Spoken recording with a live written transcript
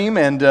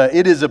And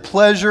it is a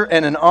pleasure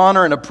and an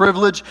honor and a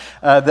privilege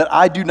that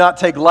I do not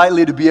take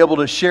lightly to be able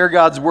to share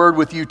God's Word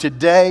with you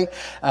today.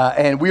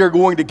 And we are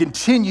going to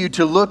continue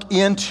to look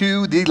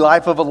into the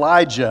life of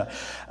Elijah.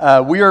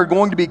 We are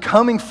going to be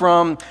coming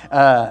from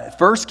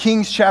 1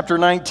 Kings chapter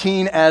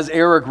 19, as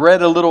Eric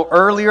read a little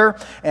earlier.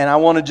 And I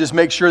want to just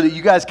make sure that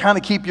you guys kind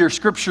of keep your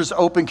scriptures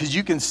open, because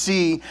you can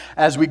see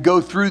as we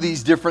go through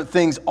these different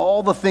things,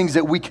 all the things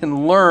that we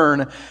can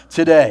learn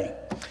today.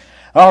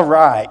 All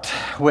right,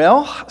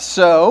 well,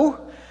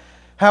 so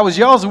how was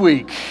y'all's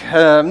week?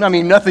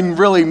 Nothing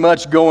really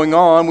much going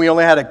on. We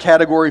only had a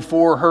Category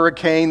 4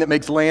 hurricane that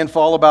makes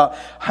landfall about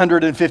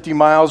 150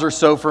 miles or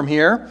so from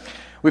here.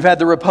 We've had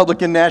the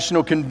Republican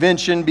National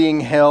Convention being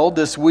held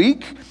this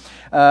week.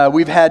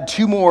 We've had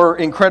two more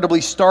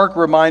incredibly stark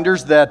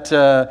reminders that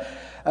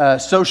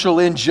social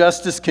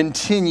injustice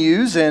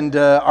continues, and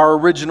our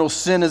original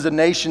sin as a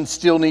nation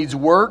still needs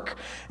work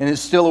and is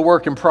still a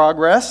work in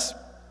progress.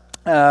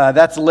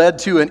 That's led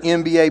to an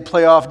NBA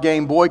playoff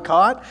game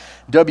boycott,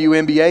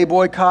 WNBA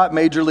boycott,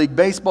 Major League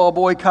Baseball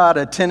boycott,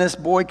 a tennis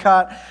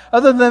boycott.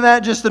 Other than that,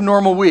 just a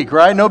normal week,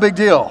 right? No big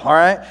deal, all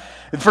right?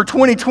 For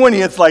 2020,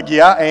 it's like,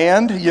 yeah,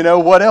 and,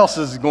 what else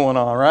is going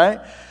on,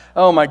 right?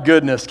 Oh my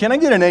goodness. Can I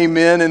get an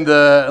amen in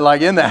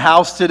the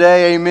house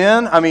today?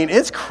 Amen.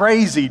 It's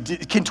crazy.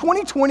 Can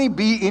 2020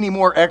 be any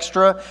more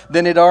extra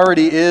than it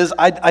already is?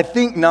 I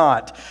think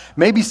not.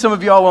 Maybe some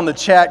of y'all on the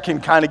chat can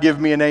kind of give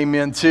me an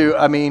amen too.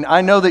 I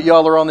know that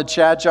y'all are on the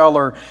chat. Y'all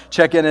are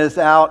checking us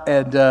out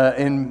and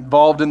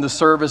involved in the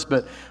service,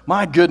 but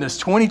my goodness,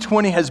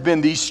 2020 has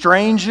been the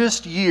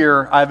strangest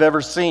year I've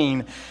ever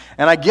seen.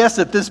 And I guess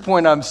at this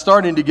point I'm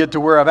starting to get to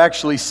where I've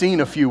actually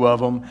seen a few of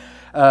them.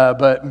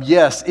 But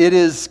yes, it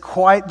is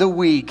quite the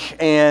week,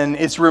 and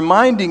it's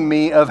reminding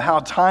me of how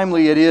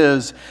timely it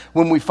is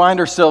when we find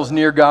ourselves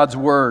near God's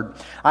Word.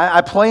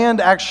 I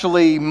planned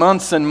actually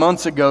months and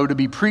months ago to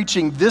be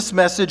preaching this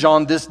message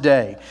on this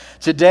day.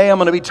 Today I'm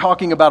going to be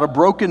talking about a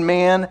broken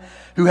man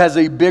who has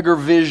a bigger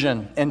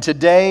vision, and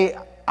today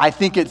I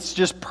think it's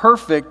just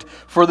perfect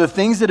for the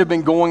things that have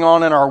been going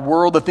on in our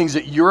world, the things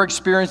that you're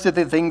experiencing,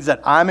 the things that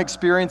I'm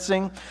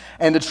experiencing.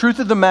 And the truth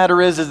of the matter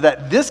is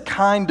that this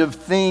kind of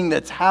thing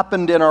that's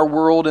happened in our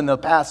world in the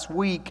past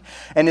week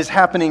and is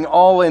happening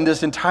all in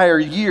this entire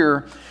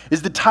year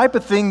is the type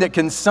of thing that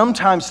can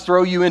sometimes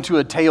throw you into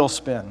a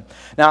tailspin.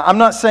 Now, I'm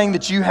not saying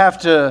that you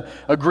have to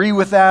agree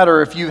with that,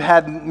 or if you've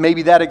had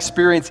maybe that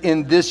experience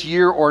in this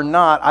year or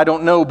not, I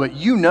don't know, but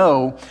you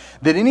know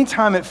that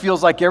anytime it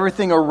feels like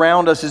everything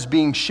around us is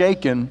being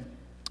shaken,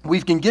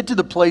 we can get to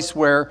the place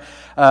where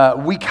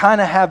we kind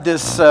of have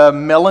this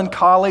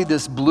melancholy,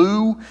 this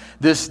blue,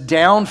 this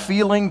down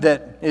feeling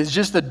that is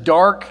just a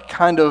dark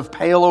kind of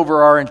pale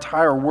over our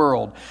entire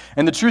world.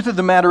 And the truth of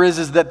the matter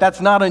is that that's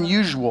not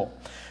unusual.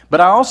 But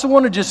I also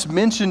want to just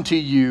mention to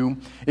you,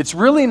 it's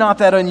really not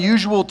that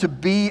unusual to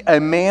be a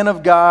man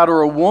of God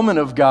or a woman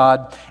of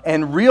God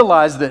and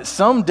realize that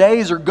some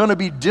days are going to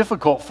be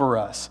difficult for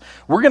us.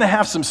 We're going to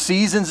have some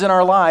seasons in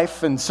our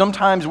life, and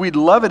sometimes we'd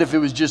love it if it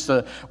was just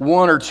a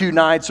 1 or 2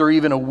 nights or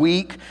even a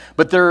week.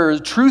 But there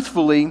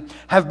truthfully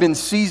have been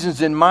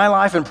seasons in my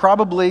life, and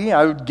probably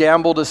I would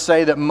gamble to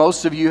say that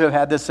most of you have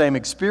had the same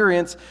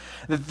experience,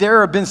 that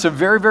there have been some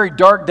very, very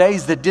dark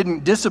days that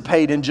didn't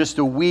dissipate in just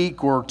a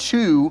week or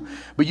 2,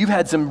 but you've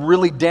had some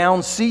really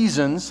down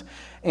seasons,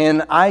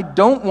 and I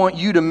don't want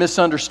you to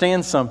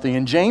misunderstand something.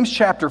 In James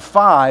chapter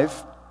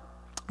 5,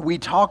 we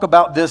talk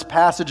about this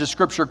passage of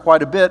Scripture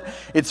quite a bit.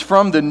 It's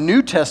from the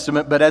New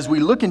Testament, but as we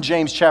look in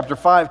James chapter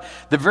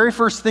 5, the very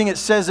first thing it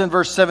says in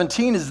verse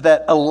 17 is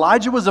that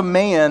Elijah was a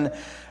man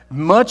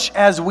much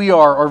as we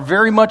are, or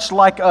very much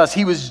like us.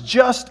 He was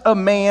just a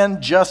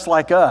man just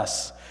like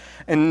us.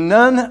 And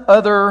none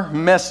other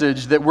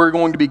message that we're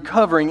going to be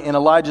covering in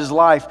Elijah's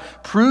life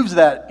proves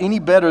that any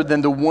better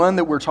than the one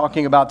that we're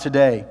talking about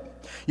today.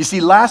 You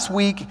see, last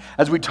week,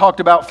 as we talked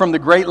about from the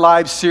Great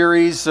Lives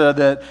series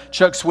that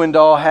Chuck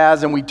Swindoll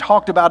has, and we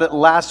talked about it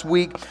last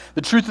week,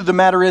 the truth of the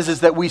matter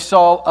is that we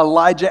saw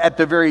Elijah at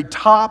the very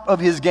top of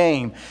his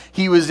game.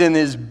 He was in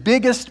his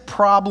biggest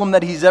problem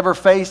that he's ever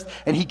faced,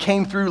 and he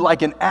came through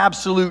like an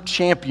absolute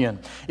champion.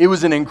 It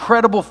was an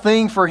incredible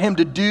thing for him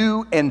to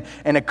do and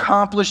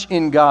accomplish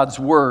in God's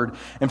Word.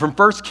 And from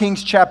 1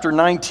 Kings chapter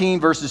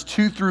 19, verses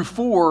 2 through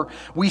 4,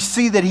 we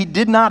see that he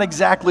did not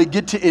exactly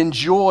get to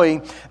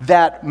enjoy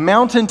that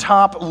mountaintop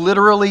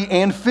literally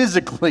and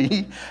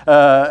physically,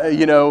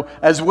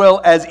 as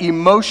well as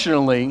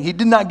emotionally. He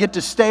did not get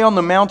to stay on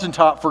the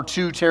mountaintop for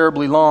too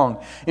terribly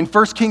long. In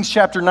 1 Kings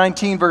chapter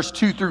 19, verse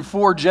 2 through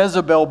 4,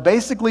 Jezebel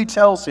basically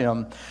tells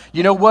him,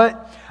 you know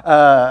what?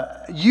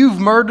 You've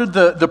murdered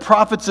the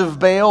prophets of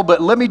Baal,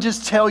 but let me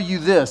just tell you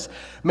this.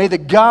 May the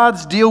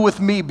gods deal with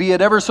me, be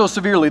it ever so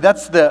severely.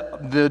 That's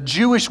the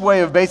Jewish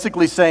way of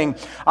basically saying,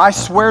 I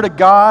swear to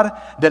God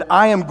that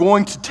I am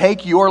going to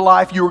take your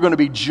life. You are going to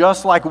be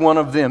just like one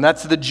of them.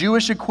 That's the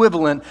Jewish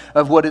equivalent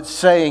of what it's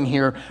saying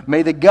here.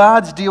 May the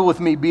gods deal with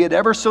me, be it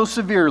ever so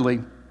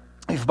severely,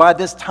 if by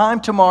this time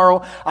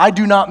tomorrow I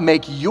do not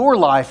make your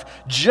life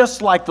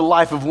just like the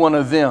life of one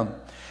of them.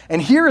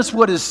 And here is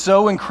what is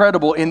so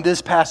incredible in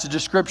this passage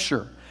of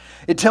Scripture.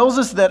 It tells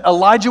us that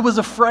Elijah was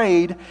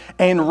afraid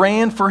and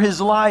ran for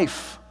his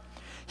life.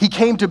 He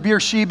came to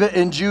Beersheba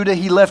in Judah.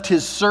 He left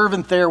his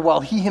servant there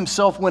while he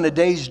himself went a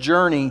day's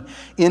journey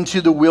into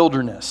the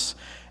wilderness.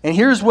 And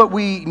here's what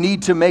we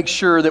need to make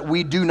sure that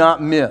we do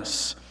not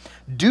miss.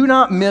 Do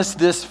not miss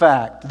this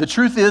fact. The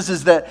truth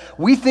is that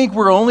we think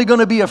we're only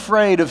going to be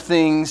afraid of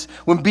things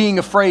when being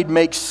afraid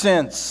makes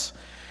sense.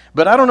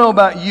 But I don't know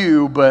about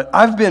you, but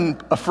I've been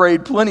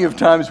afraid plenty of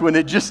times when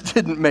it just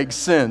didn't make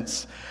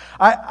sense.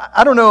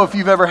 I don't know if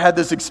you've ever had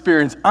this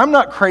experience. I'm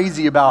not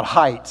crazy about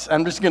heights.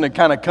 I'm just going to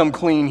kind of come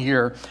clean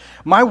here.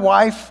 My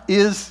wife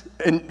is,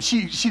 and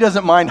she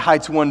doesn't mind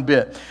heights one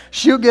bit.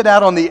 She'll get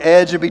out on the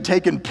edge and be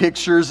taking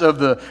pictures of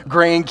the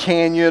Grand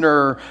Canyon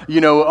or,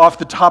 off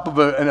the top of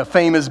a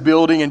famous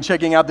building and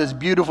checking out this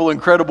beautiful,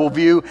 incredible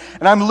view.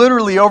 And I'm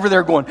literally over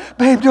there going,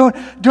 babe,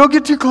 don't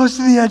get too close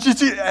to the edge.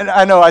 And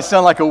I know I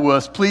sound like a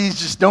wuss. Please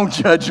just don't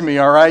judge me,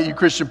 all right, you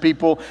Christian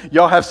people.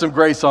 Y'all have some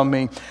grace on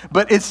me.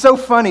 But it's so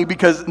funny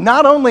because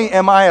not only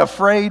am I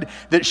afraid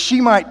that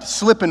she might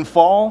slip and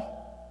fall,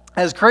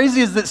 as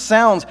crazy as this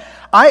sounds,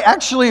 I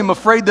actually am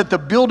afraid that the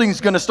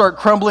building's going to start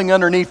crumbling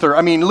underneath her.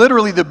 I mean,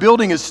 literally, the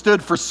building has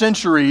stood for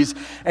centuries,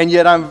 and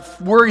yet I'm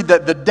worried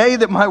that the day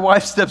that my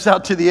wife steps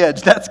out to the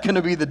edge, that's going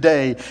to be the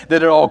day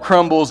that it all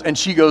crumbles and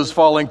she goes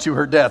falling to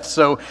her death.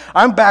 So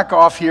I'm back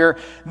off here.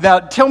 Now,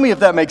 tell me if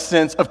that makes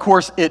sense. Of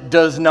course, it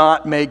does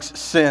not make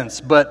sense,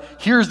 but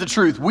here's the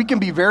truth. We can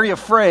be very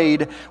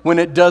afraid when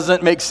it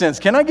doesn't make sense.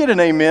 Can I get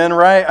an amen,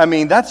 right? I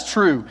mean, that's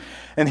true.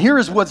 And here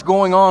is what's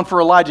going on for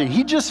Elijah.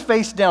 He just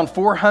faced down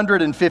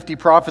 450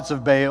 prophets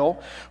of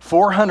Baal,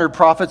 400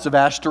 prophets of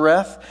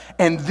Ashtoreth,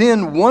 and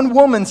then one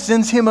woman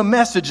sends him a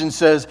message and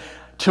says,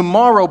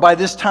 tomorrow by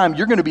this time,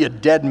 you're going to be a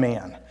dead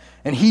man.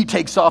 And he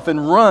takes off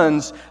and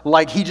runs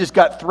like he just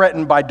got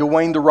threatened by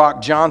Dwayne "The Rock"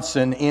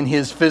 Johnson in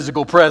his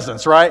physical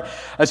presence, right?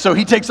 And so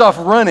he takes off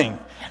running.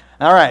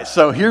 All right,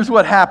 so here's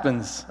what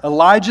happens.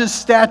 Elijah's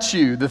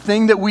statue, the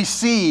thing that we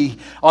see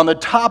on the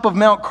top of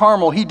Mount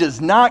Carmel, he does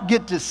not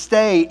get to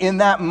stay in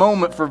that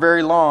moment for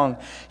very long.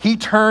 He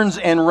turns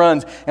and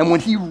runs. And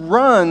when he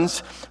runs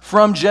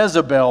from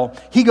Jezebel,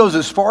 he goes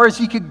as far as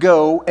he could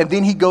go, and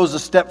then he goes a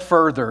step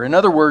further. In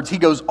other words, he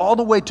goes all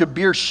the way to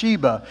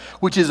Beersheba,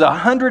 which is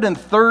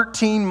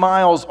 113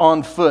 miles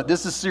on foot.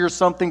 This is here's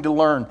something to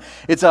learn.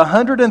 It's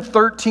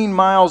 113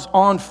 miles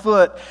on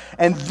foot,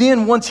 and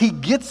then once he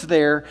gets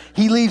there,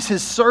 he leaves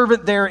his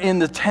servant there in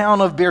the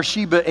town of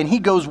Beersheba, and he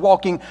goes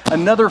walking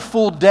another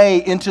full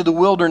day into the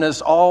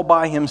wilderness all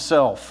by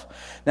himself.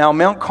 Now,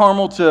 Mount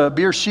Carmel to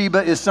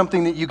Beersheba is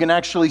something that you can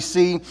actually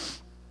see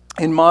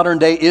in modern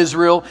day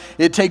Israel.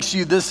 It takes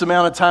you this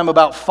amount of time,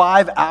 about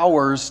 5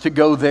 hours to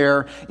go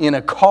there in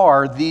a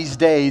car these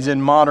days in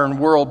modern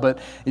world. But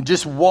in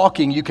just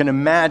walking, you can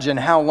imagine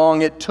how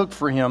long it took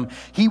for him.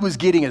 He was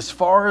getting as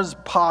far as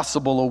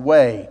possible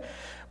away.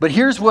 But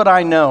here's what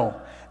I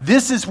know.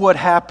 This is what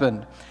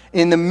happened.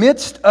 In the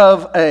midst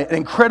of an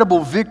incredible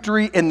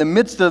victory, in the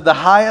midst of the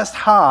highest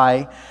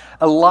high,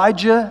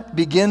 Elijah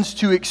begins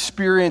to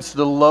experience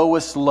the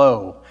lowest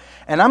low.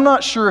 And I'm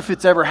not sure if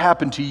it's ever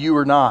happened to you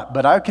or not,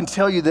 but I can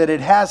tell you that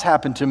it has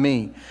happened to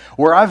me,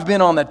 where I've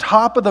been on the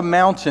top of the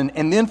mountain,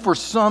 and then for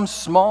some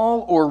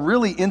small or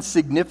really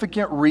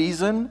insignificant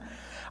reason,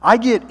 I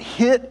get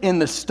hit in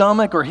the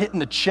stomach or hit in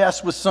the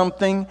chest with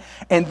something,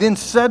 and then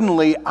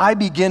suddenly I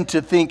begin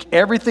to think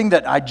everything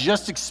that I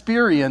just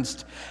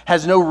experienced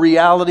has no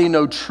reality,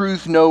 no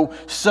truth, no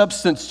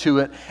substance to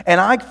it, and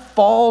I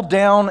fall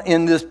down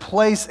in this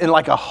place in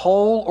like a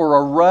hole or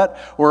a rut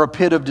or a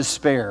pit of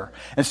despair.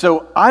 And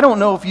so I don't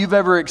know if you've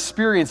ever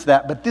experienced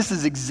that, but this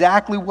is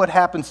exactly what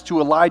happens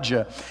to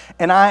Elijah.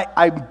 And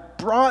I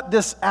brought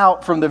this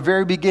out from the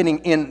very beginning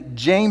in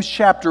James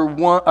chapter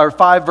 1 or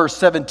 5 verse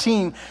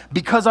 17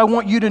 because I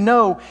want you to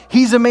know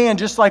he's a man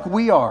just like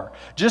we are.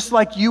 Just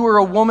like you are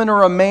a woman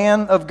or a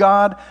man of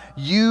God,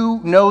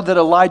 you know that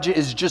Elijah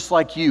is just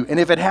like you. And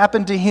if it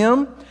happened to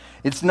him,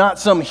 it's not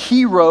some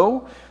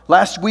hero.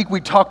 Last week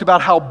we talked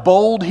about how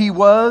bold he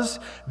was.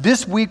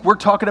 This week we're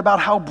talking about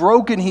how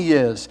broken he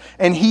is.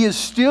 And he is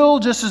still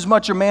just as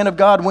much a man of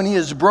God when he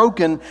is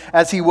broken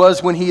as he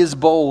was when he is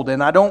bold.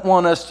 And I don't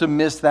want us to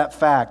miss that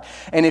fact.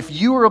 And if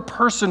you are a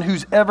person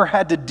who's ever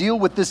had to deal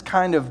with this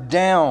kind of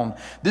down,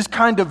 this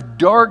kind of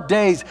dark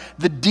days,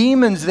 the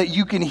demons that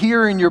you can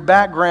hear in your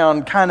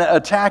background kind of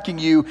attacking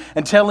you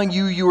and telling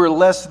you you are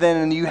less than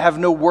and you have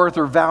no worth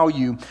or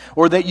value,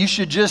 or that you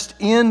should just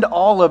end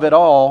all of it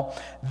all,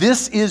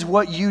 this is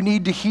what you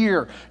need to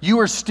hear.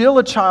 You are still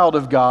a child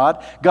of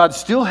God. God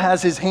still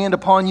has his hand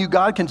upon you.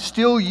 God can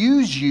still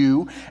use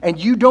you, and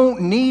you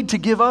don't need to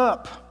give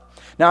up.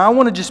 Now, I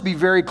want to just be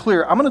very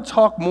clear. I'm going to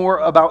talk more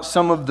about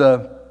some of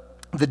the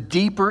the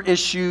deeper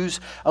issues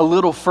a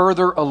little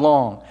further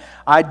along.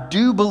 I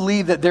do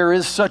believe that there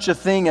is such a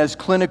thing as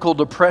clinical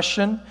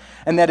depression,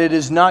 and that it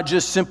is not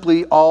just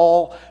simply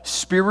all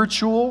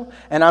spiritual,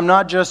 and I'm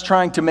not just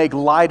trying to make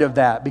light of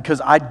that,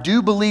 because I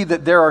do believe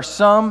that there are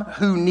some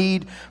who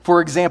need,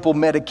 for example,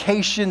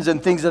 medications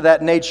and things of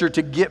that nature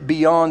to get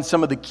beyond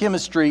some of the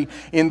chemistry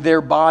in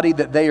their body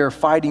that they are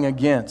fighting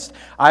against.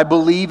 I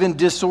believe in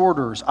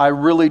disorders, I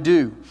really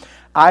do.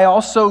 I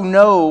also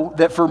know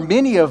that for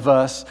many of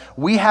us,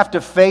 we have to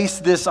face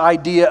this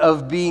idea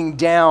of being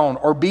down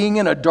or being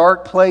in a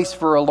dark place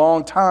for a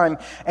long time,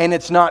 and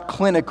it's not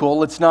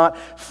clinical, it's not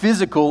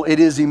physical, it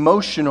is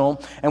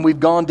emotional, and we've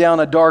gone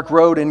down a dark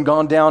road and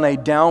gone down a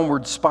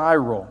downward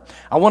spiral.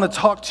 I want to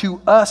talk to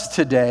us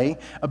today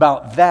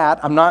about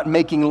that. I'm not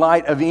making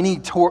light of any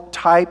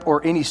type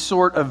or any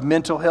sort of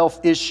mental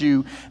health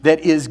issue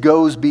that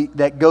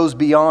goes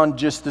beyond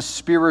just the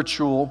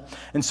spiritual,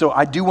 and so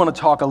I do want to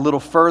talk a little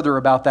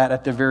further about that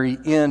at the very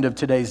end of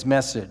today's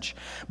message.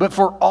 But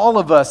for all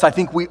of us, I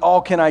think we all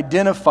can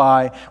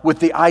identify with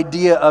the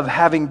idea of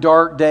having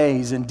dark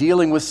days and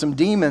dealing with some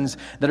demons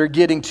that are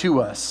getting to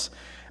us.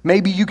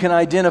 Maybe you can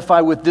identify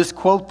with this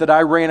quote that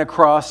I ran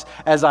across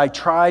as I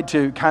tried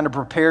to kind of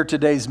prepare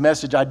today's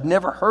message. I'd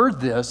never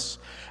heard this,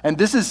 and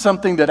this is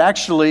something that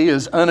actually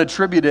is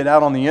unattributed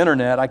out on the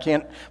internet. I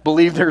can't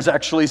believe there's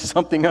actually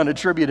something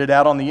unattributed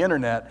out on the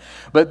internet.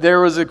 But there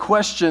was a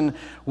question,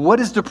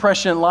 what is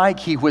depression like?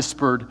 He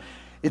whispered.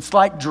 It's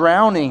like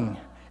drowning,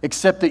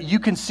 except that you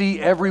can see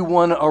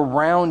everyone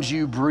around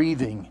you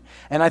breathing.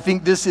 And I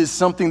think this is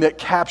something that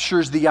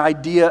captures the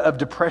idea of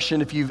depression.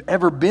 If you've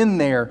ever been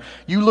there,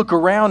 you look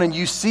around and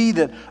you see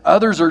that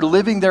others are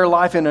living their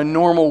life in a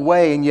normal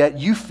way, and yet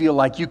you feel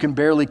like you can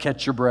barely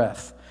catch your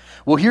breath.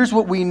 Well, here's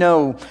what we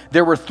know.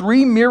 There were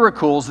 3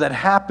 miracles that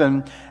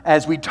happened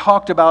as we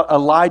talked about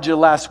Elijah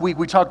last week.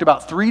 We talked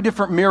about 3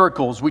 different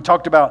miracles. We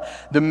talked about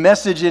the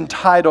message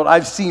entitled,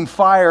 I've seen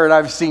fire and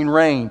I've seen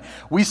rain.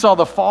 We saw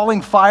the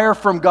falling fire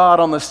from God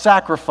on the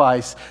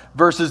sacrifice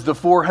versus the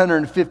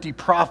 450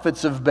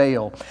 prophets of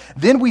Baal.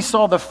 Then we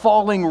saw the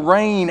falling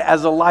rain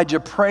as Elijah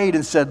prayed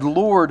and said,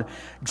 Lord,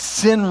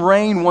 send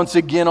rain once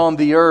again on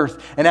the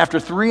earth. And after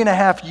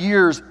 3.5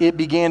 years, it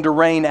began to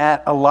rain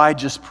at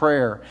Elijah's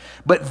prayer.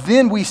 But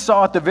then we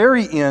saw at the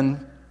very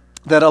end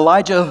that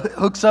Elijah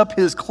hooks up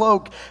his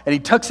cloak and he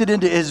tucks it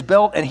into his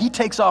belt and he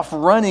takes off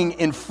running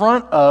in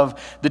front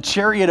of the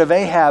chariot of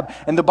Ahab.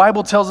 And the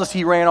Bible tells us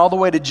he ran all the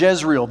way to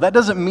Jezreel. That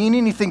doesn't mean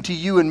anything to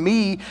you and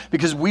me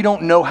because we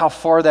don't know how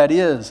far that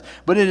is.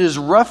 But it is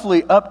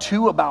roughly up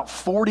to about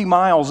 40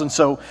 miles. And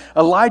so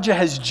Elijah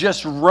has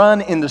just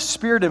run in the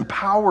spirit and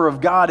power of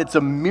God. It's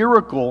a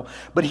miracle.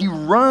 But he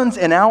runs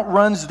and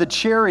outruns the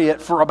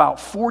chariot for about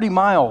 40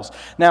 miles.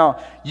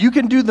 Now, you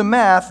can do the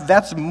math.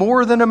 That's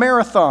more than a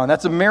marathon.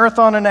 That's a marathon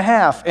and a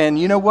half. And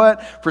you know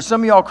what? For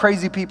some of y'all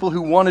crazy people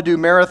who want to do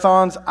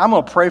marathons, I'm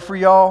going to pray for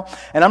y'all.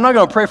 And I'm not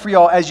going to pray for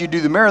y'all as you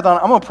do the marathon.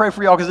 I'm going to pray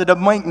for y'all because it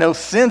doesn't make no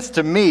sense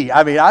to me.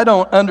 I mean, I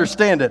don't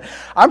understand it.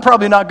 I'm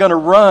probably not going to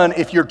run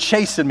if you're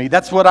chasing me.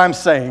 That's what I'm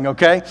saying,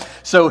 okay?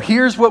 So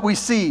here's what we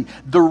see.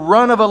 The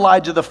run of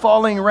Elijah, the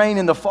falling rain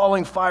and the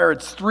falling fire.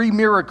 It's 3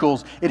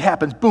 miracles. It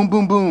happens boom,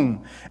 boom,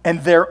 boom.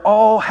 And they're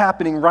all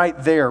happening right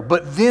there.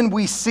 But then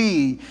we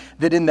see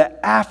that in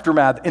the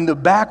aftermath, in the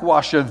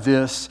backwash of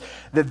this,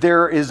 that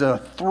there is a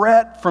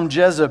threat from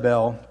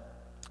Jezebel,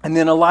 and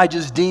then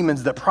Elijah's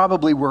demons that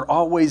probably were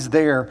always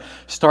there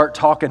start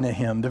talking to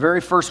him. The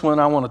very first one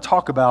I want to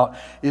talk about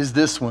is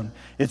this one.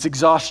 It's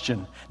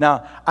exhaustion.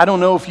 Now, I don't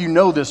know if you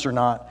know this or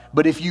not,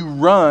 but if you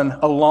run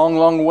a long,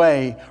 long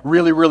way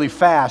really, really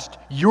fast,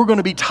 you're going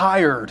to be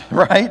tired,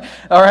 right?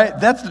 All right,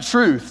 that's the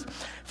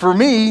truth. For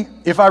me,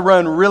 if I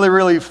run really,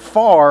 really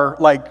far,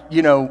 like,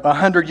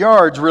 100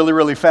 yards really,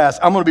 really fast,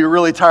 I'm going to be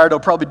really tired. It'll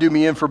probably do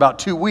me in for about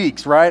 2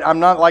 weeks, right? I'm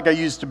not like I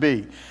used to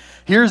be.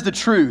 Here's the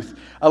truth.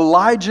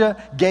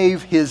 Elijah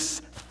gave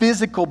his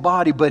physical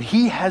body, but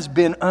he has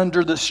been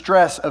under the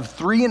stress of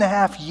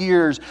 3.5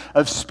 years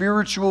of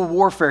spiritual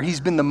warfare. He's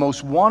been the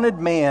most wanted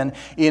man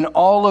in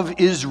all of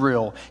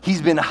Israel.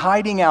 He's been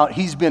hiding out.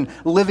 He's been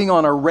living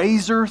on a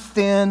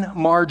razor-thin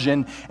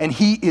margin, and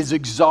he is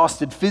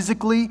exhausted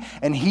physically,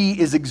 and he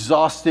is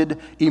exhausted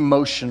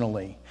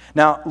emotionally.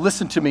 Now,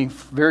 listen to me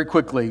very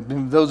quickly.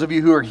 Those of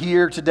you who are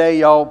here today,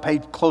 y'all pay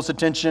close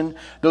attention.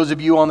 Those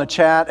of you on the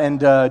chat and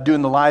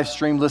doing the live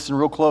stream, listen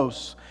real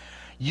close.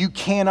 You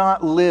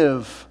cannot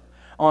live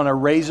on a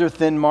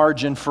razor-thin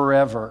margin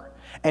forever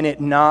and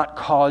it not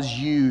cause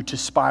you to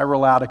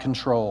spiral out of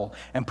control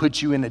and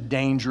put you in a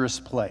dangerous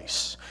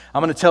place.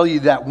 I'm going to tell you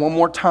that one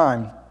more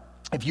time.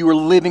 If you are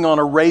living on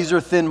a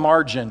razor-thin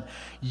margin,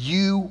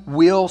 you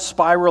will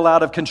spiral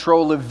out of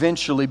control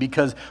eventually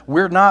because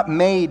we're not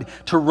made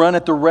to run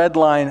at the red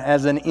line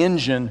as an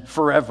engine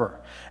forever.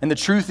 And the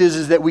truth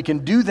is that we can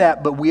do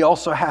that, but we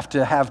also have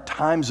to have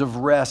times of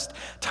rest,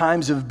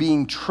 times of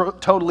being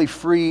totally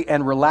free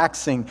and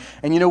relaxing.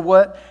 And you know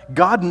what?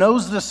 God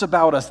knows this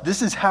about us.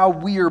 This is how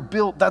we are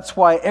built. That's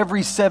why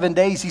every 7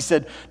 days he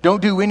said,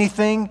 don't do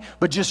anything,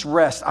 but just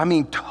rest. I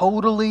mean,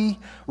 totally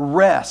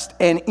rest.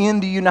 And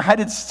in the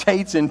United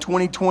States in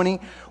 2020,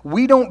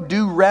 we don't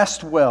do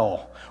rest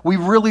well. We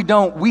really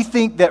don't. We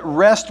think that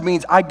rest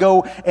means I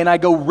go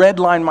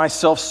redline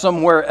myself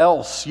somewhere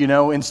else,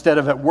 instead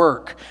of at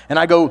work. And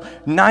I go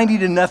 90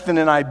 to nothing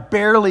and I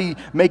barely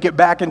make it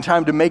back in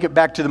time to make it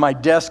back to my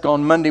desk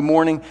on Monday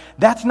morning.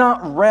 That's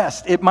not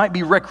rest. It might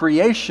be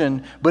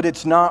recreation, but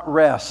it's not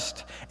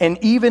rest. And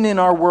even in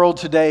our world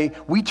today,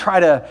 we try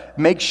to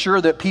make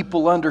sure that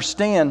people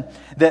understand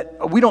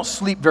that we don't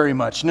sleep very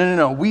much.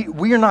 No.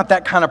 We are not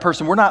that kind of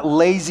person. We're not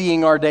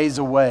lazying our days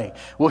away.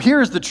 Well,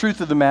 here's the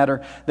truth of the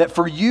matter, that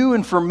for you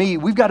and for me,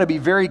 we've got to be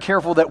very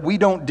careful that we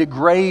don't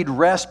degrade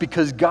rest,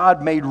 because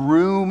God made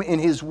room in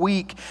his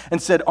week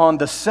and said on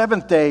the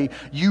seventh day,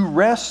 you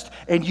rest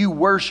and you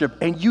worship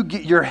and you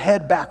get your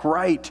head back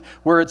right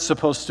where it's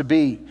supposed to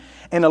be.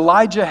 And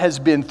Elijah has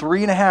been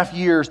 3.5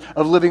 years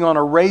of living on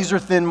a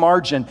razor-thin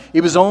margin.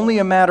 It was only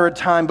a matter of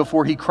time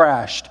before he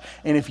crashed.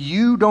 And if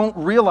you don't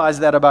realize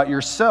that about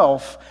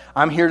yourself,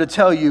 I'm here to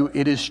tell you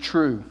it is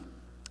true.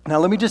 Now,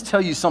 let me just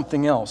tell you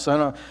something else.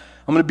 I'm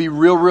going to be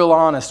real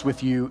honest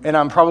with you, and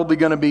I'm probably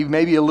going to be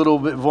maybe a little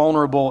bit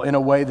vulnerable in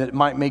a way that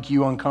might make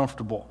you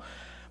uncomfortable.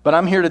 But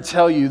I'm here to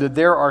tell you that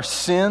there are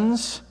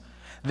sins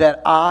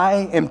that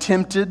I am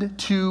tempted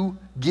to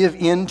give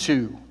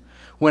into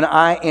when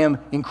I am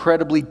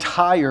incredibly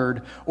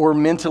tired or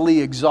mentally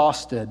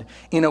exhausted,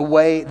 in a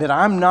way that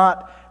I'm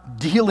not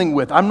dealing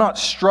with. I'm not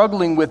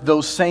struggling with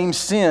those same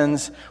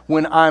sins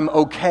when I'm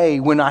okay,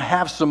 when I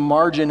have some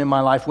margin in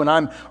my life, when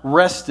I'm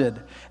rested.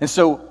 And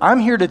so I'm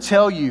here to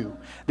tell you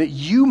that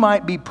you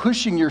might be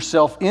pushing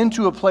yourself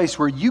into a place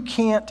where you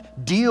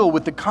can't deal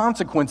with the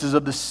consequences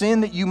of the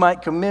sin that you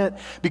might commit,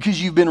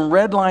 because you've been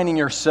redlining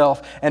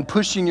yourself and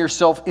pushing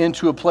yourself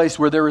into a place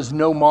where there is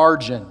no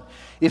margin.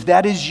 If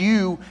that is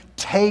you,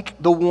 take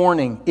the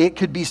warning. It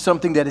could be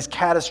something that is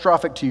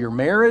catastrophic to your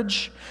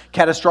marriage,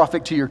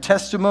 catastrophic to your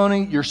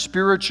testimony, your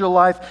spiritual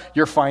life,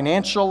 your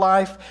financial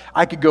life.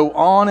 I could go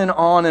on and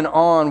on and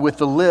on with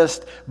the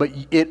list, but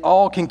it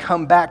all can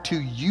come back to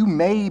you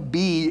may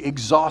be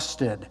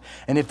exhausted.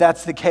 And if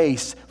that's the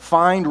case,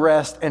 find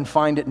rest and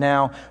find it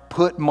now.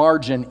 Put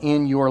margin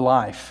in your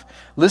life.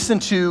 Listen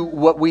to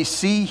what we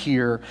see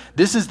here.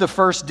 This is the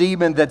first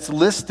demon that's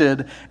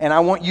listed, and I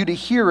want you to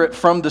hear it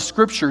from the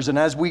scriptures. And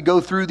as we go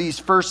through these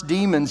first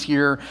demons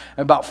here,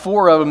 about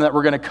 4 of them that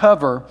we're going to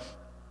cover,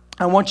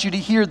 I want you to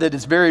hear that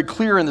it's very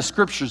clear in the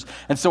scriptures.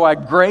 And so I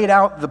grayed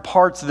out the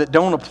parts that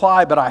don't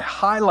apply, but I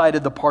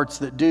highlighted the parts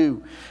that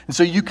do. And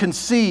so you can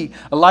see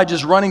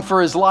Elijah's running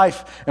for his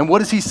life. And what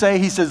does he say?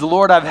 He says,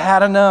 Lord, I've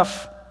had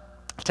enough.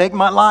 Take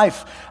my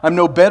life. I'm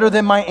no better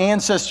than my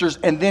ancestors.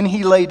 And then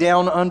he lay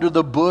down under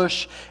the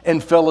bush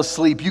and fell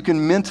asleep. You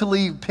can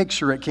mentally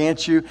picture it,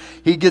 can't you?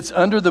 He gets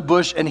under the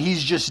bush and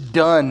he's just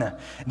done.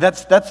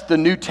 That's the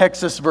New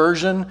Texas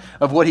version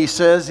of what he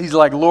says. He's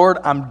like, Lord,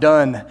 I'm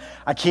done.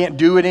 I can't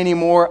do it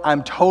anymore.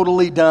 I'm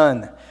totally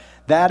done.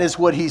 That is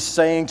what he's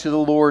saying to the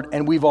Lord,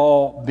 and we've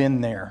all been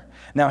there.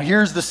 Now,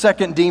 here's the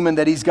second demon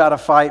that he's got to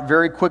fight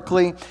very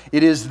quickly.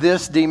 It is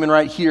this demon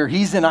right here.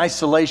 He's in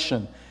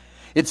isolation.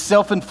 It's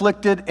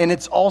self-inflicted, and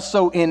it's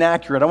also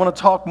inaccurate. I want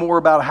to talk more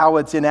about how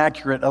it's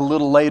inaccurate a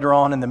little later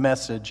on in the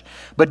message.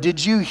 But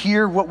did you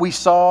hear what we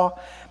saw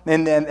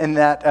in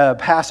that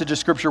passage of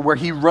Scripture where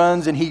he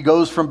runs and he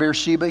goes from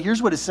Beersheba?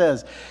 Here's what it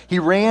says. He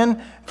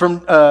ran from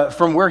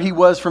where he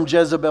was from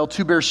Jezebel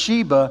to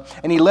Beersheba,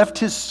 and he left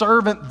his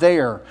servant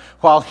there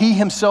while he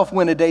himself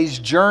went a day's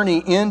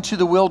journey into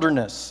the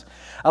wilderness.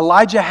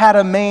 Elijah had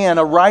a man,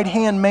 a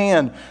right-hand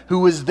man, who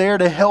was there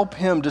to help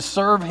him, to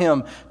serve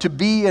him, to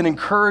be an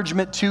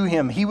encouragement to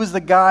him. He was the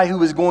guy who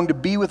was going to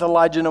be with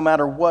Elijah no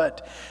matter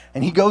what.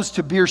 And he goes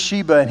to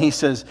Beersheba and he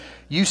says,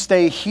 you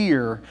stay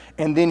here.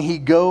 And then he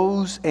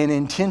goes and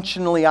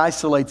intentionally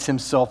isolates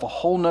himself a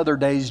whole nother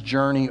day's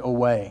journey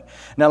away.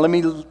 Now let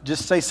me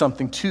just say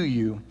something to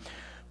you.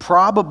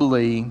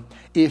 Probably,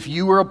 if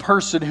you are a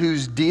person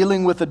who's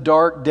dealing with a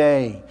dark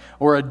day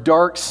or a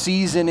dark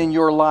season in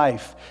your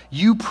life,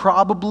 you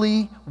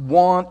probably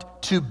want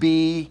to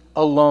be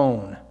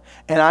alone.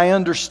 And I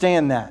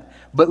understand that.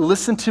 But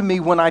listen to me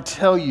when I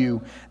tell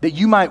you that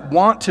you might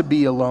want to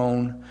be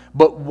alone,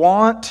 but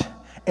want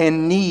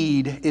and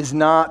need is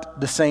not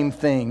the same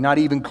thing, not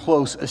even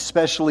close,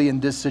 especially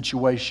in this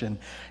situation.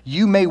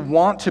 You may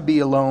want to be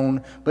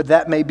alone, but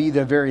that may be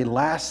the very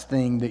last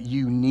thing that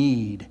you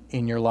need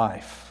in your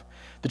life.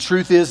 The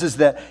truth is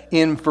that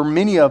for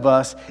many of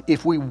us,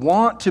 if we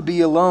want to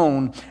be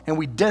alone and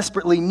we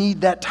desperately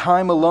need that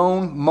time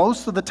alone,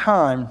 most of the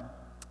time,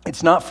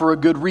 it's not for a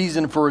good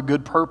reason, for a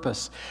good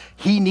purpose.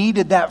 He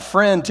needed that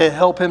friend to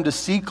help him to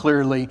see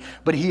clearly,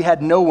 but he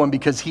had no one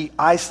because he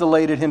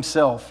isolated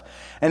himself.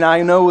 And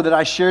I know that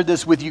I shared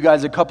this with you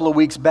guys a couple of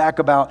weeks back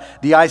about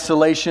the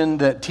isolation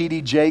that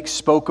T.D. Jakes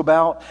spoke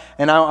about.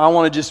 And I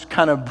want to just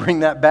kind of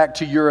bring that back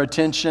to your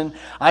attention.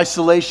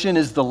 Isolation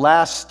is the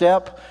last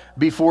step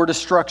before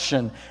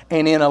destruction.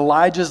 And in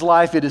Elijah's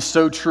life, it is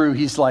so true.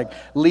 He's like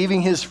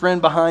leaving his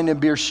friend behind in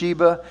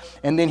Beersheba.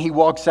 And then he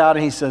walks out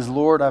and he says,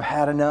 Lord, I've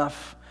had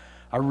enough.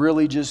 I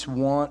really just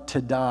want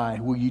to die.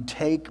 Will you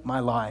take my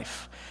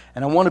life?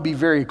 And I want to be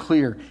very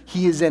clear.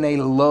 He is in a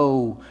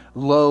low,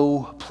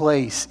 low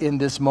place in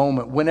this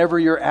moment. Whenever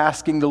you're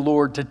asking the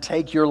Lord to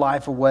take your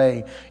life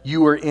away,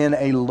 you are in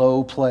a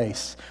low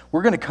place.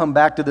 We're going to come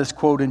back to this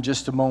quote in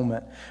just a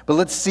moment. But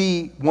let's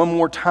see one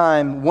more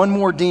time, one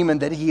more demon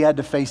that he had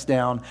to face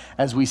down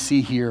as we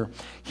see here.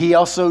 He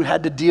also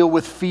had to deal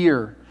with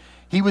fear.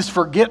 He was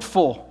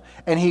forgetful.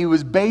 And he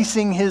was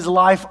basing his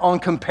life on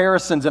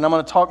comparisons. And I'm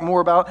going to talk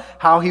more about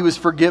how he was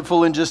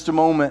forgetful in just a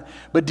moment.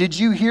 But did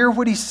you hear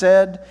what he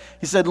said?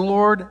 He said,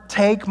 Lord,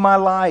 take my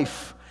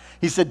life.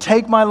 He said,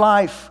 take my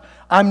life.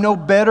 I'm no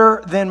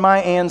better than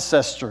my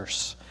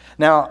ancestors.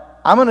 Now,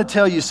 I'm going to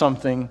tell you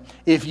something.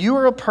 If you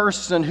are a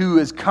person who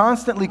is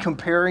constantly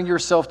comparing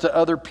yourself to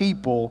other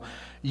people,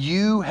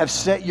 you have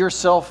set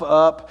yourself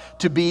up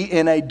to be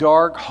in a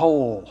dark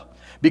hole.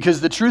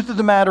 Because the truth of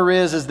the matter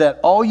is that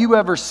all you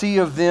ever see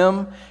of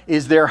them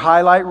is their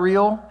highlight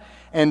reel.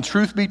 And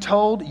truth be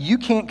told, you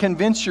can't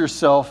convince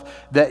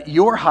yourself that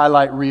your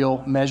highlight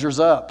reel measures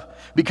up.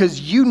 Because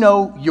you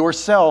know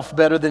yourself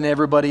better than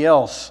everybody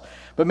else.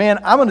 But man,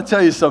 I'm going to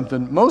tell you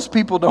something. Most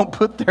people don't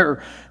put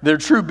their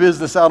true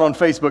business out on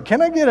Facebook.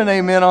 Can I get an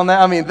amen on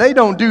that? I mean, they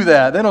don't do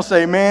that. They don't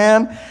say,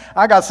 man,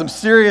 I got some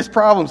serious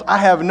problems. I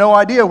have no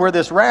idea where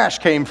this rash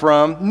came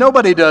from.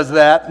 Nobody does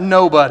that.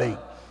 Nobody.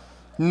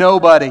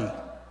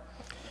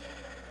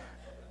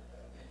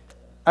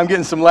 I'm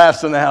getting some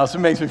laughs in the house. It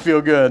makes me feel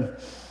good.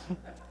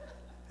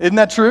 Isn't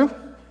that true?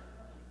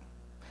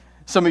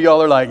 Some of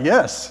y'all are like,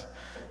 yes.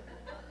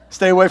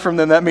 Stay away from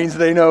them. That means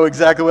they know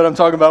exactly what I'm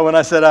talking about when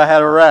I said I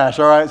had a rash.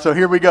 All right, so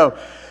here we go.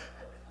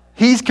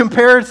 He's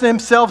compared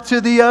himself to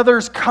the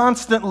others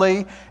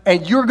constantly,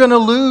 and you're going to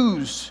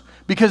lose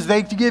because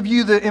they give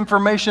you the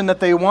information that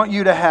they want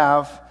you to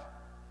have,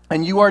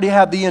 and you already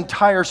have the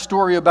entire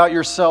story about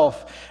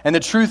yourself. And the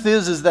truth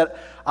is that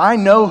I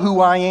know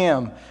who I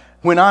am.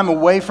 When I'm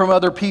away from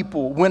other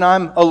people, when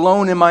I'm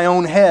alone in my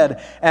own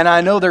head, and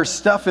I know there's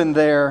stuff in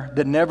there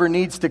that never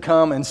needs to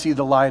come and see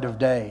the light of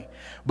day.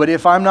 But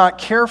if I'm not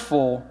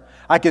careful,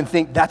 I can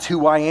think that's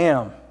who I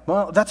am.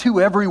 Well, that's who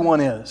everyone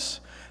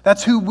is.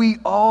 That's who we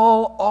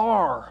all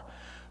are.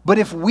 But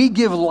if we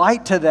give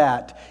light to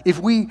that, if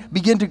we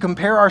begin to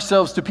compare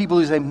ourselves to people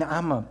who say,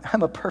 I'm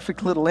a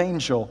perfect little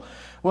angel.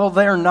 Well,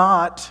 they're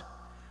not,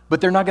 but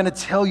they're not going to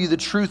tell you the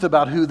truth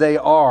about who they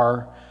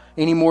are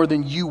any more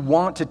than you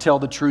want to tell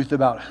the truth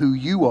about who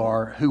you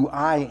are, who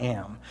I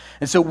am.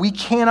 And so we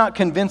cannot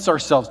convince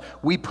ourselves.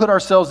 We put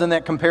ourselves in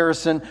that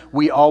comparison,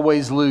 we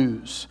always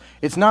lose.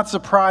 It's not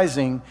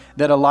surprising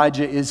that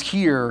Elijah is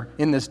here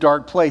in this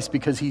dark place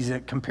because he's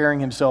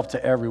comparing himself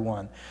to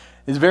everyone.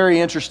 It's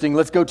very interesting.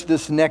 Let's go to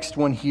this next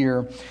one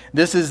here.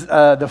 This is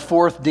the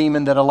fourth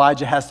demon that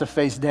Elijah has to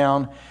face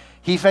down.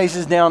 He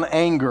faces down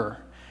anger.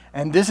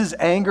 And this is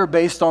anger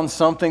based on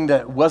something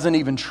that wasn't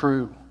even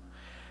true.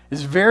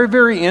 It's very,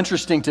 very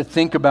interesting to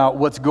think about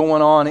what's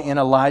going on in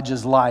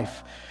Elijah's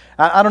life.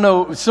 I don't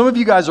know, some of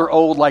you guys are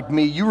old like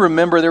me. You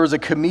remember there was a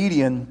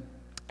comedian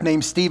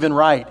named Stephen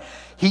Wright.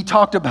 He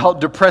talked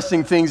about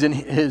depressing things in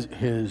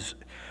his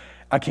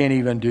I can't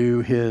even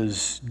do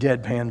his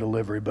deadpan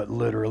delivery, but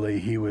literally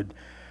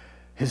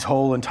his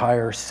whole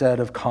entire set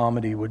of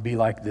comedy would be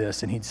like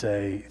this, and he'd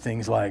say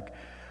things like,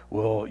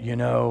 well, you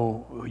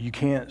know, you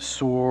can't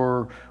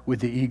soar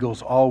with the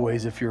eagles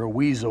always if you're a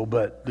weasel,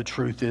 but the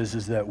truth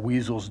is that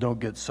weasels don't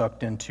get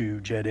sucked into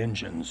jet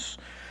engines.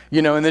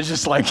 You know, and it's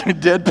just like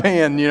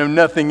deadpan, you know,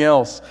 nothing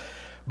else.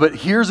 But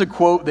here's a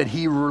quote that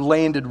he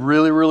landed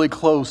really, really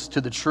close to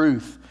the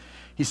truth.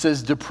 He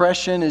says,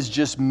 depression is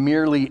just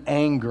merely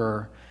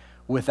anger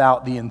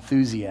without the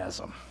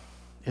enthusiasm.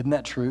 Isn't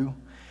that true?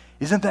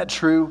 Isn't that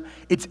true?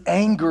 It's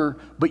anger,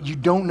 but you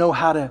don't know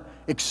how to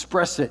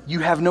express it. You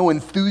have no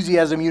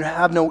enthusiasm. You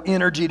have no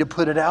energy to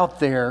put it out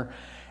there.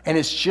 And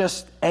it's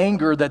just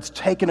anger that's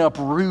taken up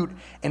root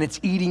and it's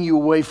eating you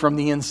away from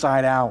the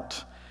inside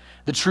out.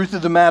 The truth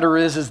of the matter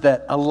is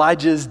that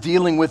Elijah is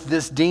dealing with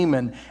this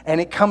demon,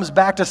 and it comes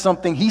back to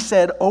something he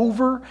said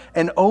over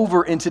and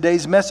over in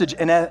today's message.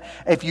 And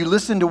if you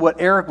listen to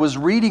what Eric was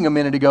reading a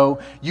minute ago,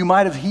 you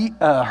might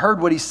have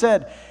heard what he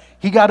said.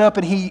 He got up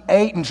and he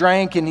ate and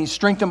drank, and he's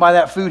strengthened by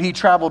that food. He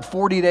traveled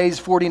 40 days,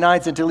 40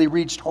 nights until he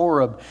reached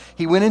Horeb.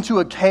 He went into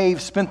a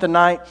cave, spent the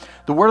night.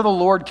 The word of the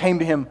Lord came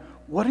to him.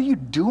 What are you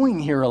doing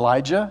here,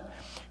 Elijah?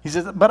 He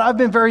says, but I've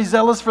been very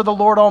zealous for the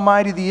Lord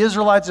Almighty. The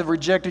Israelites have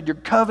rejected your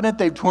covenant.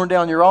 They've torn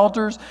down your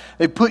altars.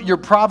 They put your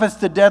prophets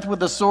to death with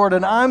the sword,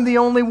 and I'm the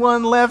only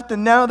one left,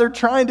 and now they're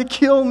trying to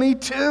kill me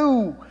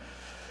too.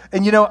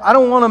 And you know, I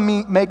don't want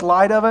to make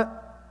light of it,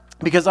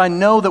 because I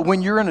know that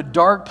when you're in a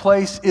dark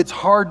place, it's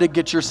hard to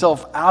get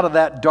yourself out of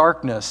that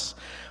darkness.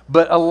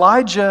 But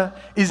Elijah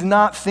is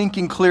not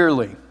thinking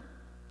clearly.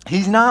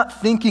 He's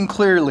not thinking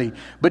clearly.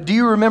 But do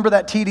you remember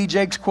that T.D.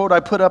 Jakes quote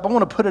I put up? I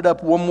want to put it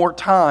up one more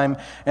time,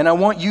 and I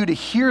want you to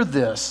hear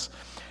this.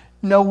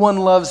 No one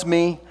loves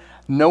me.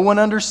 No one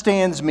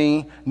understands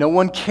me. No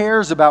one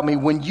cares about me.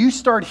 When you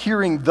start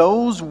hearing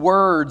those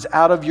words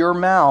out of your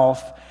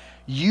mouth,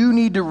 you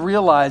need to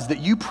realize that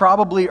you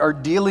probably are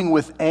dealing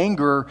with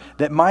anger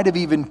that might have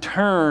even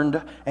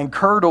turned and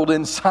curdled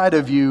inside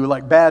of you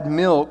like bad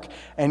milk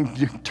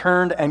and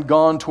turned and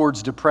gone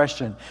towards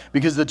depression.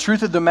 Because the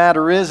truth of the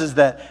matter is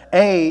that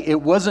A,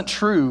 it wasn't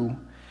true,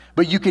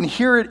 but you can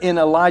hear it in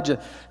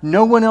Elijah.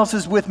 No one else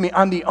is with me.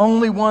 I'm the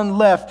only one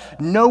left.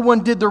 No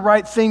one did the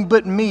right thing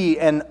but me,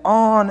 and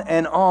on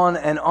and on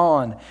and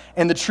on.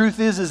 And the truth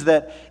is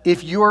that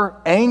if you're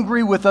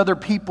angry with other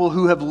people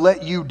who have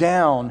let you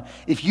down,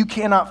 if you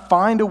cannot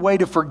find a way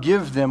to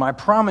forgive them, I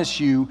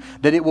promise you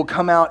that it will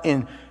come out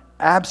in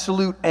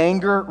absolute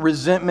anger,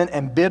 resentment,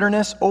 and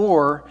bitterness,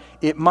 or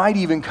it might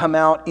even come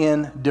out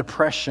in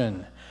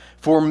depression.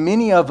 For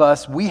many of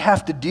us, we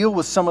have to deal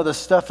with some of the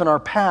stuff in our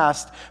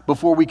past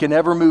before we can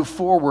ever move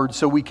forward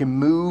so we can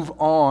move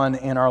on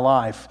in our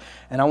life.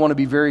 And I want to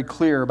be very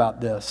clear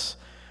about this.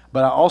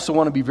 But I also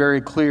want to be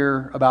very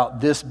clear about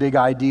this big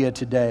idea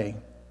today.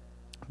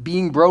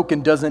 Being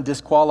broken doesn't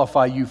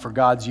disqualify you for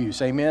God's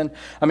use. Amen?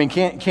 I mean,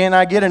 can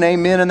I get an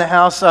amen in the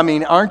house? I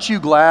mean, aren't you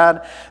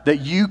glad that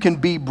you can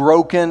be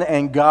broken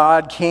and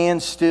God can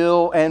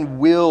still and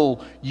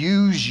will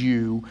use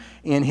you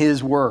in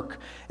His work?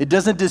 It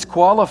doesn't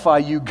disqualify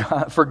you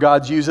for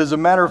God's use. As a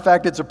matter of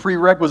fact, it's a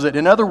prerequisite.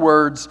 In other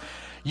words,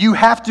 you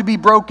have to be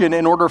broken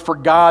in order for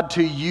God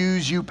to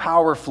use you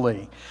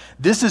powerfully.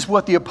 This is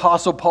what the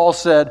Apostle Paul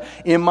said,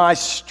 in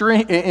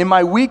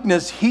my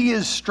weakness, He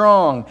is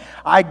strong.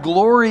 I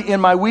glory in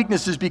my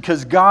weaknesses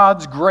because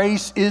God's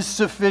grace is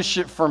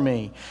sufficient for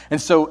me. And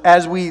so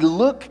as we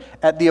look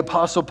at the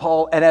Apostle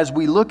Paul and as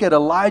we look at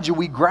Elijah,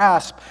 we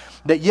grasp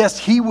that yes,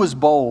 he was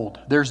bold.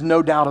 There's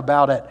no doubt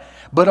about it.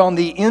 But on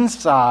the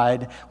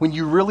inside, when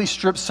you really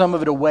strip some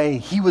of it away,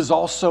 he was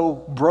also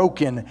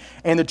broken.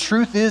 And the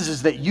truth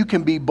is that you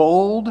can be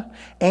bold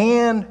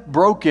and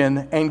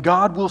broken, and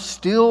God will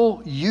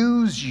still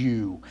use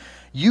you.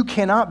 You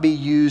cannot be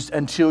used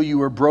until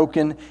you are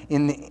broken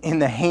in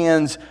the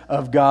hands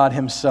of God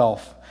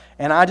Himself.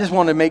 And I just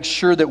want to make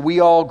sure that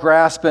we all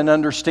grasp and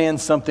understand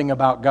something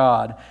about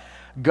God.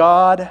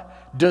 God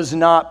does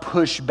not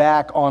push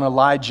back on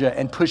Elijah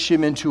and push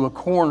him into a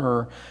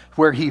corner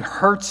where He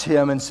hurts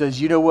him and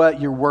says, you know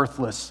what, you're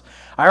worthless.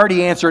 I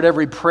already answered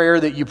every prayer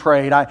that you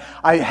prayed.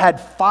 I had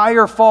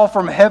fire fall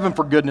from heaven,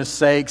 for goodness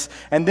sakes,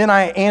 and then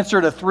I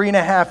answered a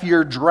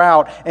 3.5-year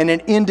drought, and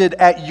it ended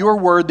at your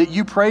word that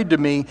you prayed to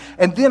me,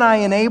 and then I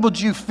enabled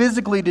you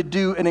physically to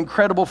do an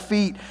incredible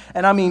feat.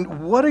 And I mean,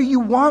 what do you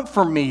want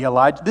from me,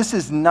 Elijah? This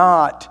is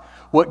not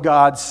what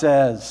God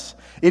says.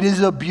 It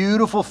is a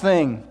beautiful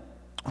thing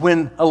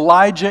when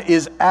Elijah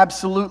is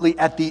absolutely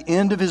at the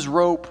end of his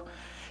rope.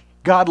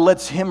 God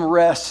lets him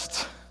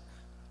rest.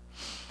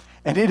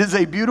 And it is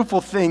a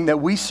beautiful thing that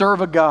we serve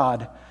a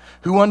God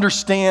who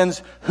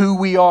understands who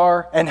we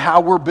are and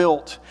how we're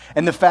built.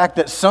 And the fact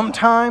that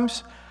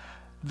sometimes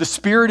the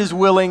spirit is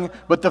willing,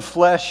 but the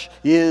flesh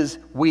is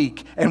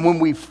weak. And when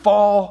we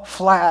fall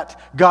flat,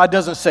 God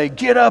doesn't say,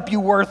 get up, you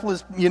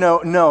worthless.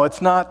 No,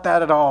 it's not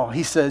that at all.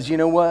 He says, you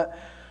know what?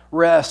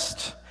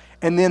 Rest.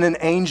 And then an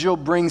angel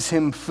brings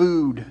him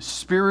food,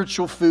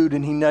 spiritual food,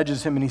 and he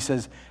nudges him and he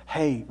says,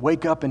 hey,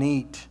 wake up and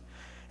eat.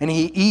 And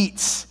he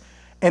eats.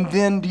 And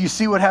then do you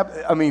see what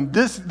happens? I mean,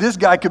 this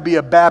guy could be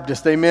a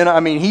Baptist, amen? I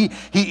mean, he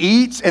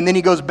eats and then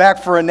he goes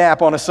back for a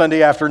nap on a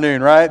Sunday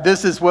afternoon, right?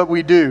 This is what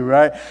we do,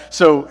 right?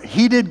 So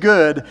he did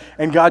good,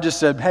 and God just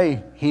said,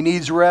 hey, he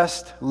needs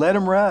rest. Let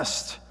him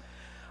rest.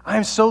 I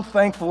am so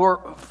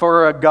thankful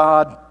for a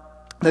God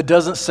that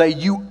doesn't say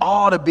you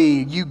ought to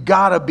be, you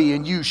gotta be,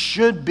 and you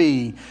should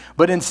be,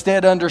 but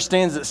instead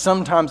understands that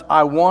sometimes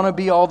I want to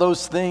be all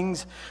those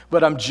things,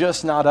 but I'm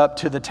just not up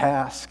to the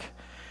task.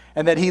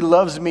 And that He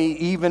loves me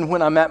even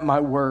when I'm at my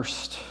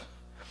worst.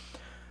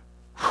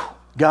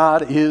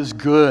 God is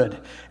good.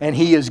 And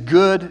He is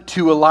good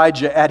to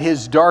Elijah at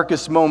his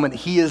darkest moment.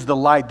 He is the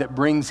light that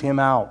brings him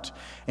out.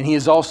 And He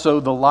is also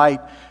the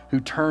light who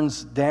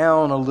turns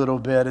down a little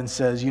bit and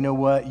says, you know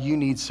what, you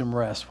need some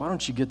rest. Why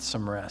don't you get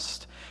some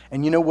rest?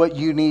 And you know what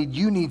you need?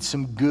 You need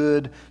some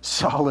good,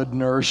 solid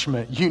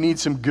nourishment. You need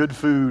some good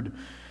food.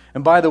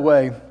 And by the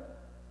way,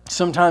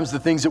 sometimes the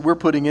things that we're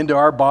putting into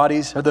our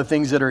bodies are the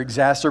things that are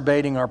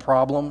exacerbating our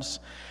problems.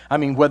 I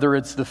mean, whether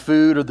it's the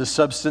food or the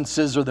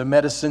substances or the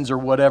medicines or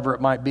whatever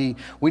it might be,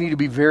 we need to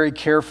be very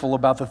careful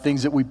about the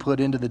things that we put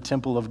into the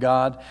temple of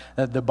God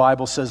that the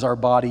Bible says our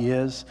body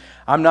is.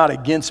 I'm not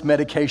against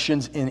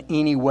medications in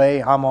any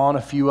way. I'm on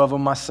a few of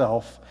them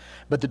myself.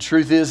 But the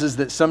truth is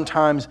that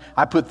sometimes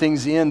I put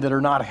things in that are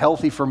not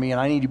healthy for me,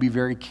 and I need to be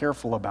very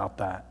careful about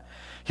that.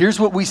 Here's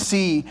what we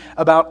see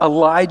about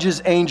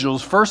Elijah's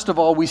angels. First of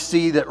all, we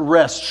see that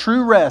rest,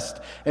 true rest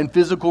and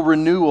physical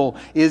renewal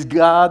is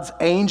God's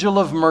angel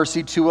of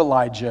mercy to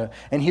Elijah.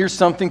 And here's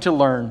something to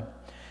learn.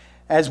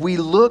 as we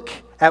look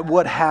at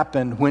what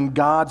happened when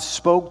God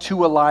spoke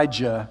to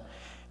Elijah,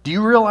 do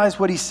you realize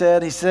what he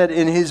said? He said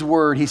in his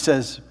word, he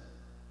says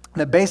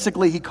that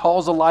basically he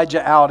calls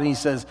Elijah out and he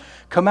says,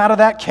 come out of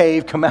that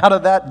cave, come out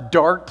of that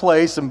dark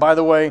place. And by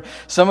the way,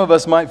 some of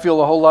us might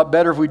feel a whole lot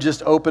better if we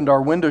just opened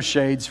our window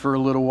shades for a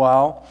little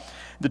while.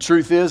 The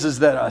truth is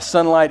that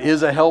sunlight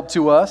is a help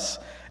to us,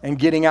 and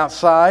getting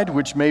outside,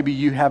 which maybe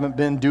you haven't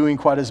been doing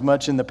quite as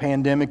much in the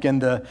pandemic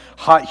and the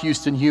hot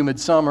Houston humid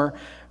summer,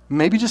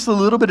 maybe just a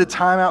little bit of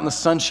time out in the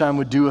sunshine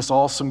would do us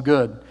all some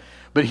good.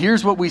 But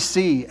here's what we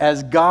see.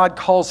 As God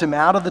calls him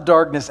out of the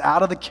darkness,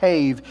 out of the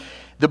cave,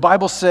 the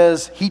Bible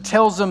says, he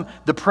tells him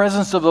the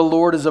presence of the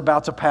Lord is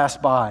about to pass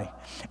by.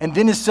 And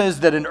then it says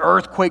that an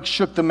earthquake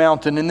shook the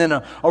mountain, and then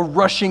a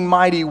rushing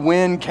mighty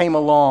wind came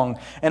along,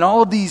 and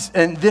all of these,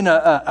 and then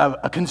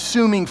a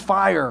consuming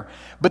fire.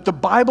 But the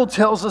Bible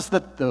tells us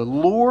that the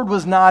Lord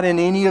was not in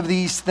any of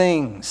these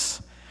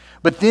things.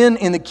 But then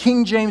in the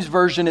King James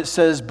Version it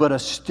says, but a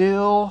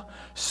still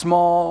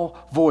small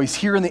voice.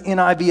 Here in the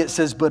NIV it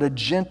says, but a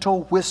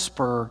gentle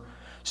whisper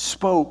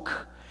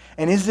spoke.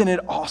 And isn't it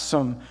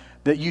awesome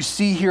that you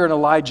see here in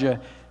Elijah,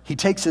 he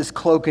takes his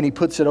cloak and he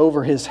puts it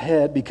over his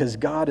head because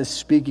God is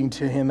speaking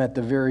to him at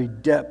the very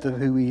depth of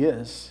who he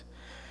is.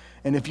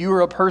 And if you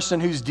are a person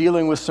who's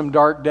dealing with some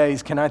dark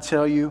days, can I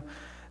tell you,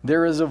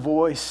 there is a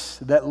voice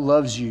that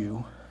loves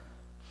you,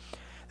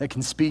 that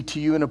can speak to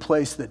you in a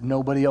place that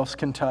nobody else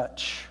can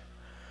touch.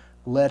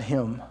 Let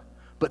him.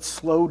 But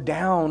slow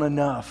down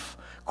enough.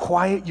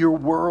 Quiet your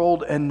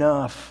world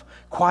enough.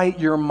 Quiet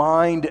your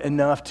mind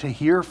enough to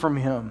hear from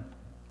him.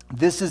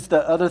 This is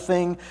the other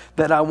thing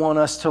that I want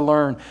us to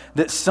learn,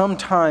 that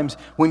sometimes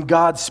when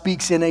God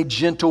speaks in a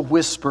gentle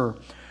whisper,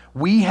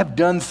 we have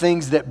done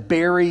things that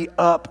bury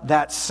up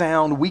that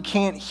sound. We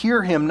can't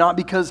hear him, not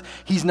because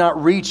he's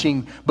not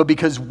reaching, but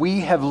because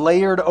we have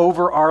layered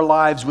over our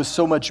lives with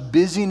so much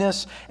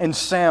busyness and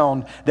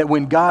sound that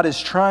when God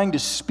is trying to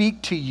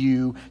speak to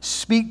you,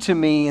 speak to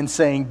me and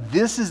saying,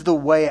 this is the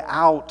way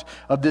out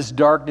of this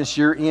darkness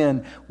you're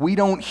in, we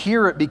don't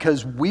hear it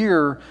because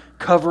we're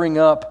covering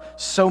up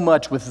so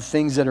much with the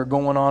things that are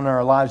going on in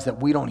our lives that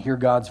we don't hear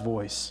God's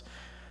voice.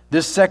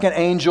 This second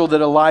angel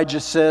that Elijah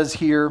says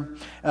here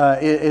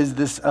is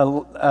this,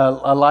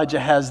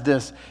 Elijah has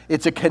this.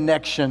 It's a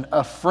connection,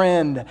 a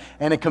friend,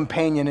 and a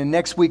companion. And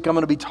next week I'm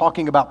going to be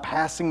talking about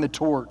passing the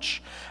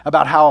torch,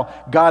 about how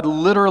God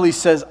literally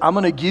says, I'm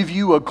going to give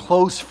you a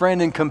close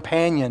friend and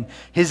companion.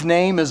 His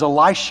name is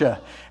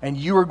Elisha, and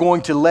you are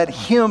going to let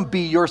him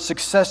be your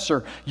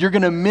successor. You're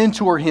going to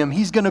mentor him.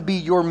 He's going to be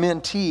your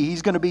mentee.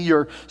 He's going to be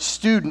your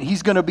student.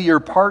 He's going to be your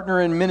partner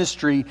in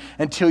ministry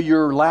until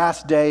your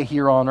last day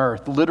here on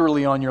earth,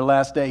 literally on your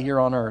last day here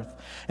on earth.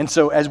 And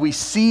so as we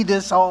see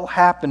this all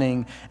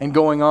happening and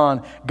going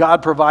on,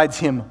 God provides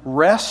him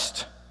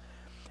rest,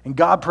 and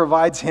God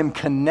provides him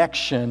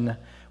connection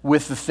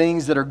with the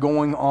things that are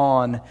going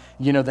on,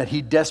 that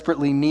he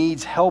desperately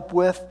needs help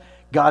with.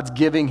 God's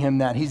giving him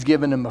that. He's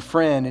given him a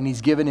friend, and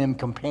he's given him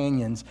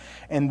companions.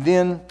 And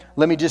then,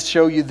 let me just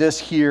show you this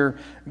here.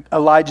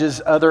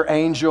 Elijah's other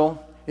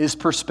angel is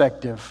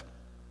perspective.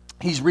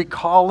 He's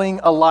recalling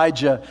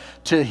Elijah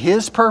to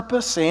his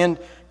purpose and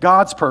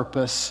God's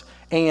purpose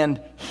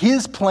and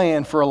his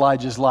plan for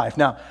Elijah's life.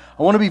 Now,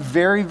 I want to be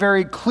very,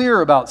 very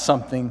clear about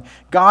something.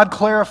 God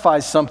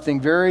clarifies something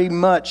very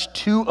much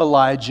to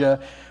Elijah,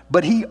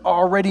 but he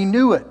already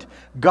knew it.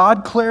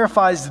 God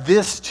clarifies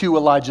this to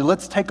Elijah.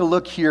 Let's take a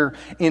look here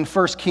in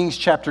 1 Kings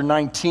chapter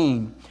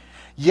 19.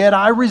 Yet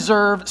I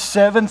reserve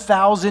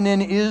 7,000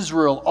 in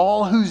Israel,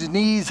 all whose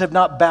knees have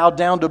not bowed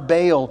down to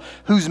Baal,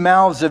 whose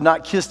mouths have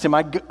not kissed him.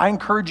 I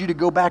encourage you to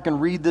go back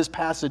and read this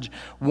passage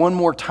one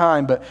more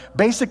time. But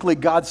basically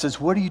God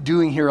says, what are you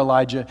doing here,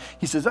 Elijah?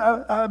 He says,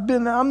 I'm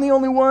the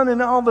only one,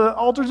 and all the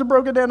altars are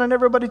broken down, and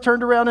everybody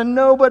turned around, and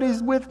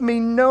nobody's with me.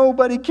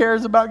 Nobody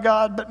cares about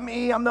God but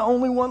me. I'm the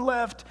only one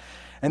left.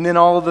 And then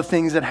all of the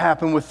things that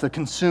happen with the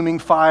consuming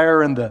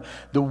fire and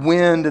the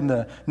wind and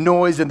the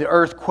noise and the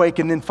earthquake,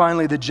 and then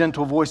finally the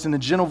gentle voice. And the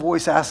gentle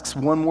voice asks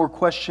one more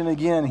question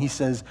again. He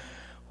says,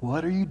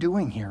 what are you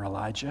doing here,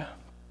 Elijah?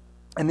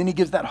 And then he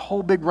gives that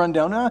whole big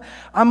rundown.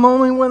 I'm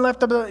only one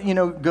left,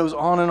 goes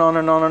on and on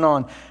and on and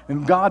on.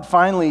 And God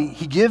finally,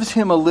 he gives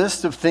him a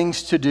list of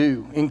things to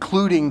do,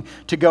 including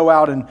to go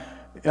out and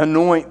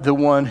anoint the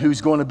one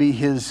who's going to be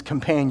his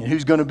companion,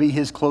 who's going to be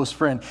his close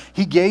friend.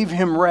 He gave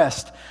him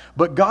rest.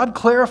 But God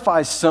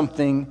clarifies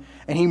something,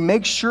 and he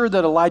makes sure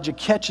that Elijah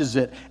catches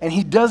it. And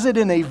he does it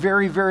in a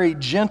very, very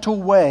gentle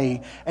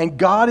way. And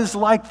God is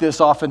like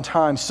this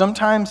oftentimes.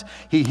 Sometimes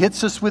he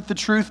hits us with the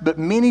truth, but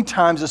many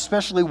times,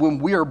 especially when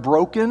we are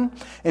broken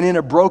and in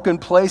a broken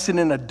place and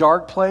in a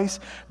dark place,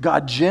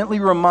 God gently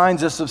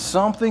reminds us of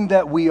something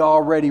that we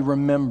already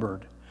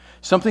remembered.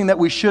 something that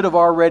we should have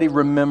already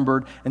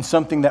remembered, and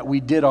something that we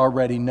did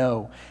already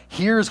know.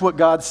 Here's what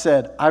God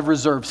said: I've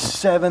reserved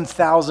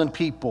 7,000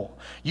 people.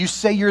 You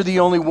say you're the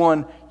only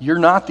one. You're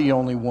not the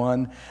only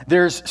one.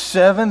 There's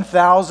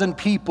 7,000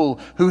 people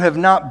who have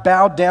not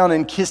bowed down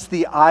and kissed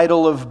the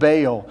idol of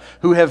Baal,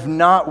 who have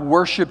not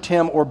worshiped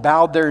him or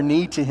bowed their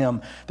knee to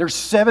him. There's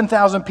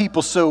 7,000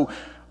 people. So,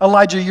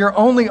 Elijah, you're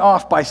only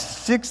off by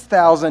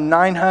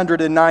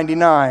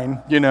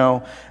 6,999,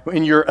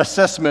 in your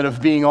assessment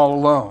of being all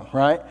alone,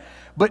 right?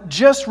 But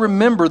just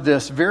remember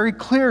this very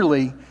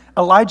clearly.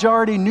 Elijah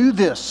already knew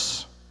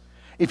this.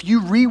 If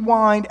you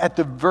rewind at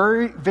the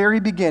very,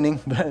 very beginning,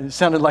 it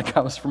sounded like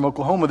I was from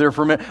Oklahoma there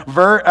for a minute.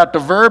 At the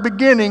very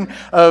beginning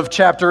of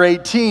chapter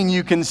 18,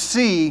 you can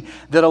see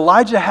that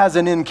Elijah has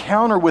an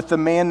encounter with a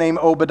man named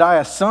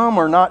Obadiah. Some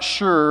are not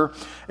sure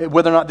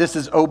whether or not this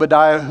is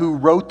Obadiah who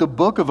wrote the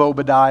book of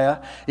Obadiah.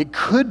 It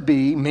could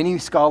be. Many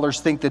scholars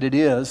think that it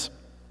is.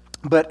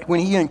 But when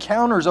he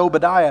encounters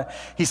Obadiah,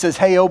 he says,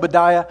 hey,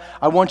 Obadiah,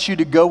 I want you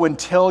to go and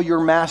tell your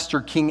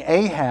master, King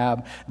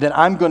Ahab, that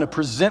I'm going to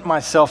present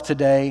myself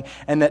today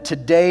and that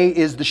today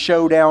is the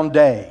showdown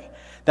day.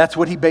 That's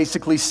what he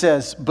basically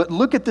says. But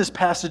look at this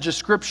passage of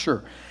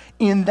Scripture.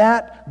 In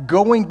that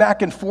going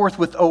back and forth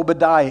with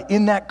Obadiah,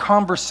 in that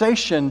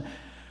conversation,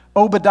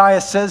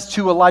 Obadiah says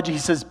to Elijah, he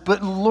says,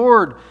 but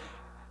Lord,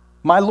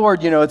 my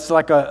Lord, it's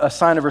like a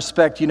sign of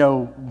respect,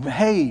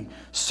 hey,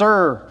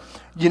 sir,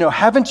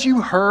 haven't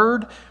you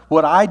heard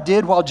what I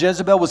did while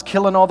Jezebel was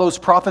killing all those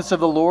prophets of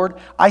the Lord?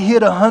 I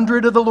hid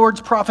 100 of the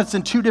Lord's prophets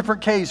in 2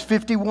 different caves,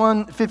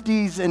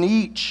 50s in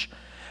each.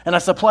 And I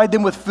supplied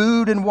them with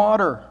food and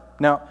water.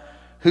 Now,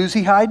 who's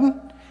he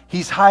hiding?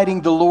 He's hiding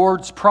the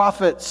Lord's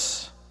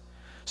prophets.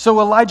 So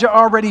Elijah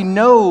already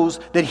knows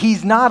that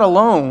he's not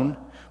alone,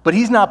 but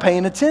he's not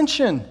paying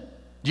attention.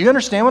 Do you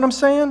understand what I'm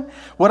saying?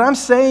 What I'm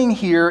saying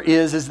here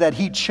is that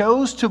he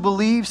chose to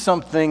believe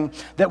something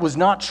that was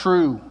not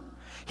true.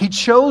 He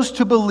chose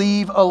to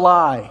believe a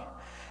lie.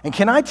 And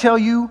can I tell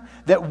you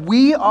that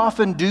we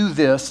often do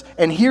this,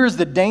 and here's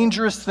the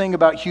dangerous thing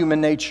about human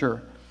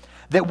nature,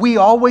 that we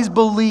always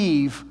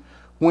believe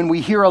when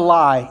we hear a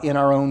lie in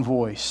our own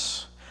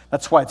voice.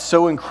 That's why it's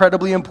so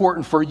incredibly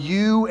important for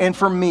you and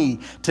for me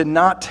to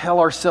not tell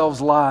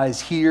ourselves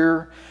lies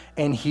here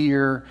and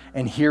here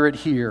and hear it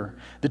here.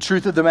 The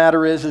truth of the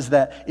matter is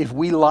that if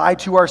we lie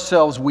to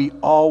ourselves, we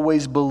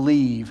always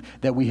believe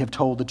that we have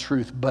told the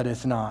truth, but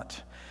it's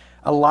not.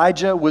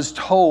 Elijah was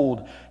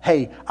told,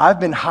 hey, I've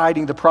been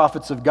hiding the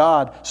prophets of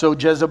God so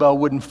Jezebel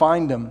wouldn't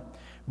find them.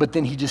 But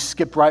then he just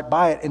skipped right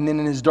by it. And then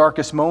in his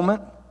darkest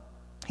moment,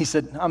 he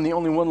said, I'm the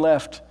only one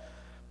left.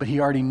 But he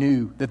already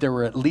knew that there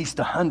were at least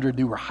 100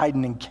 who were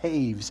hiding in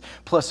caves,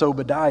 plus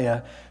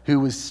Obadiah, who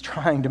was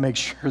trying to make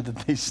sure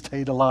that they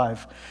stayed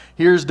alive.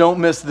 Don't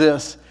miss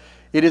this.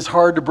 It is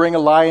hard to bring a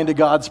lie into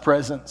God's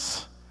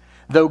presence.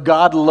 Though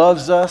God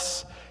loves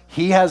us,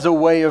 He has a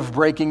way of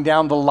breaking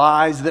down the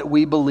lies that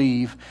we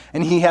believe,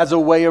 and He has a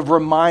way of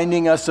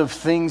reminding us of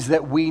things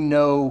that we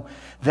know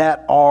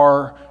that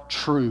are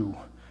true.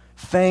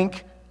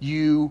 Thank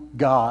you,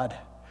 God,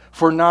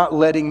 for not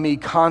letting me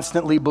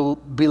constantly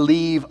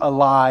believe a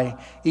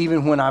lie,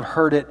 even when I've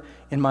heard it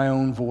in my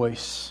own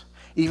voice,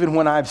 even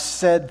when I've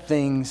said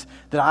things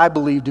that I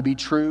believe to be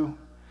true,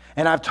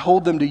 and I've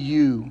told them to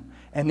you,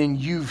 and then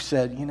you've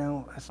said,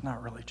 that's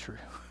not really true.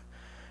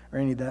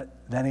 Randy, that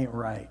ain't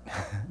right.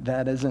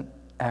 That isn't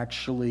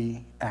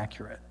actually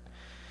accurate.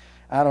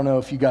 I don't know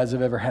if you guys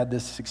have ever had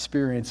this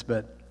experience,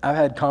 but I've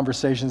had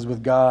conversations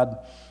with God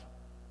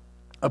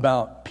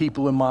about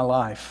people in my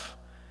life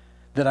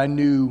that I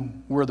knew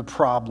were the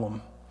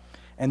problem.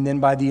 And then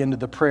by the end of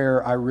the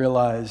prayer, I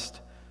realized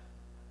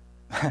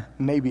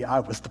maybe I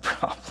was the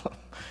problem.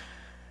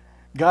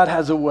 God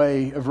has a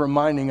way of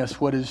reminding us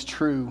what is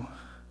true,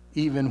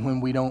 even when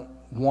we don't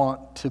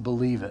want to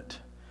believe it.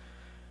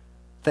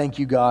 Thank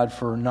you, God,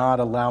 for not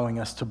allowing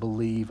us to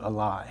believe a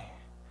lie.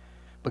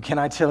 But can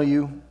I tell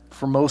you,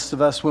 for most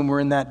of us, when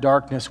we're in that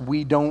darkness,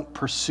 we don't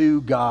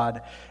pursue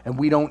God and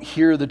we don't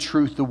hear the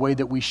truth the way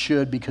that we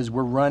should because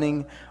we're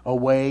running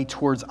away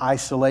towards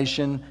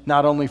isolation,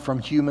 not only from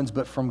humans,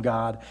 but from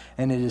God.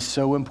 And it is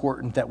so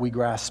important that we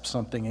grasp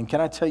something. And can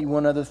I tell you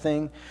one other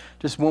thing?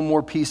 Just one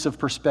more piece of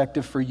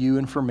perspective for you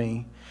and for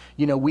me.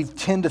 We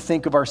tend to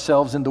think of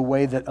ourselves in the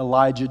way that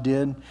Elijah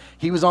did.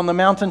 He was on the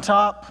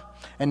mountaintop.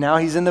 And now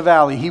he's in the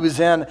valley. He was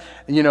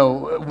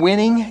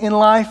winning in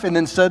life, and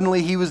then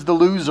suddenly he was the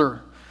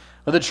loser.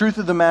 But the truth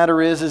of the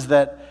matter is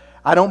that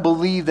I don't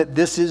believe that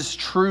this is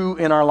true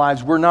in our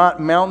lives. We're not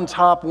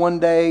mountaintop one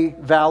day,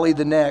 valley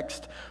the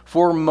next.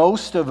 For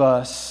most of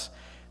us,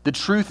 the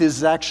truth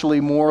is actually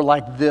more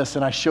like this,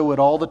 and I show it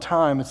all the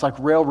time. It's like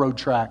railroad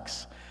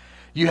tracks.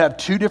 You have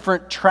two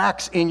different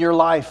tracks in your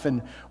life,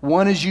 and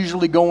one is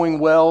usually going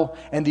well,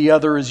 and the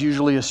other is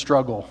usually a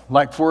struggle.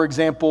 Like, for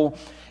example,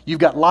 you've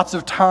got lots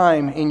of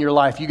time in your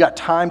life. You got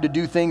time to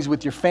do things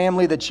with your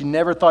family that you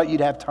never thought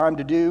you'd have time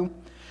to do,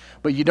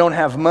 but you don't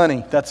have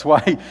money. That's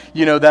why,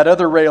 that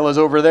other rail is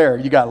over there.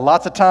 You got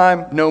lots of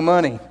time, no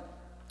money.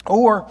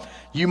 Or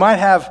you might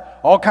have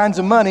all kinds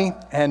of money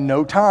and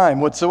no time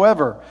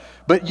whatsoever.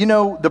 But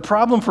the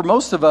problem for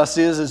most of us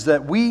is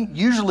that we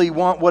usually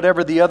want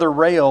whatever the other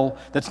rail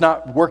that's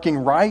not working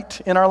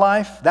right in our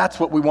life, that's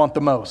what we want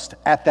the most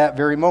at that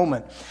very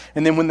moment.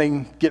 And then when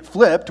they get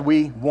flipped,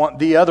 we want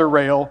the other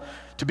rail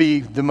to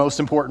be the most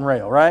important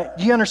rail, right?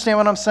 Do you understand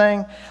what I'm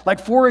saying? Like,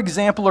 for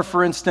example, or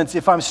for instance,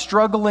 if I'm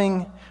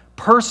struggling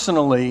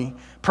personally,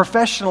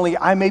 professionally,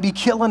 I may be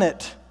killing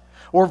it,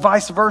 or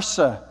vice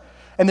versa.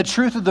 And the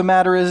truth of the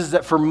matter is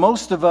that for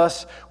most of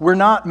us, we're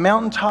not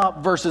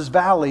mountaintop versus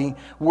valley.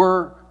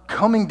 We're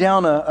coming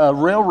down a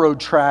railroad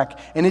track,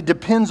 and it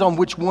depends on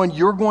which one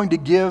you're going to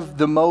give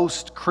the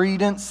most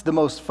credence, the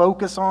most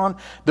focus on,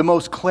 the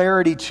most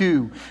clarity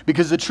to.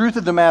 Because the truth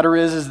of the matter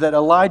is that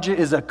Elijah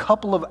is a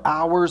couple of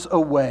hours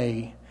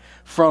away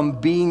from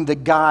being the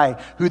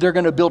guy who they're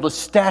going to build a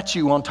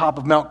statue on top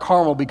of Mount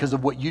Carmel because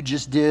of what you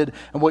just did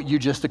and what you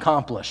just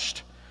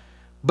accomplished.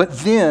 But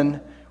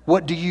then,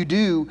 what do?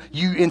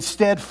 You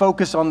instead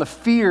focus on the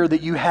fear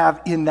that you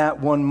have in that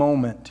one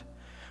moment.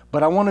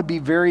 But I want to be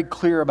very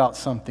clear about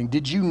something.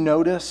 Did you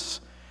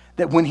notice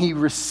that when he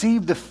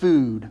received the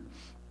food,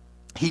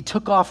 he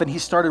took off and he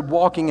started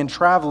walking and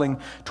traveling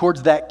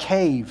towards that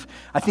cave?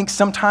 I think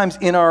sometimes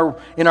in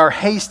our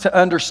haste to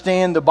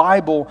understand the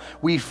Bible,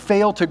 we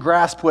fail to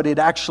grasp what it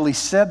actually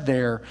said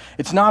there.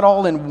 It's not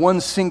all in one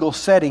single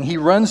setting. He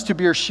runs to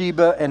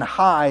Beersheba and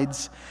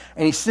hides,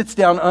 and he sits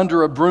down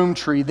under a broom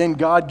tree. Then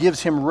God gives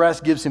him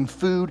rest, gives him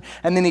food,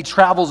 and then he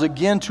travels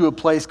again to a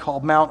place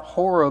called Mount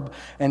Horeb,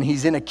 and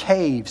he's in a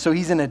cave. So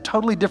he's in a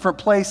totally different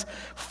place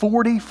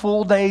 40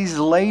 full days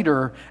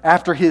later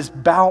after his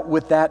bout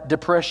with that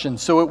depression.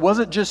 So it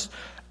wasn't just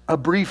a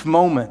brief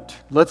moment.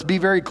 Let's be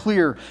very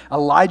clear.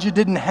 Elijah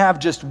didn't have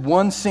just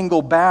one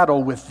single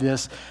battle with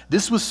this.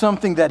 This was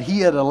something that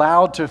he had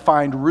allowed to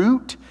find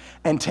root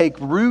and take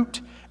root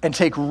and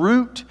take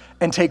root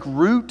and take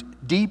root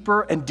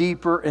deeper and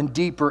deeper and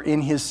deeper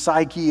in his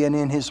psyche and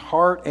in his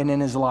heart and in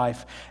his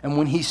life. And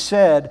when he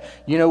said,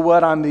 you know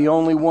what, I'm the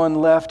only one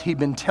left, he'd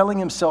been telling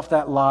himself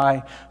that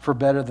lie for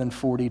better than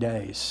 40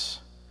 days.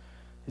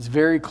 It's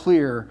very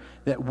clear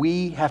that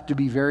we have to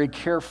be very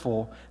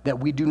careful that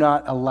we do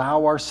not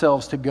allow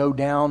ourselves to go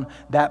down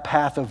that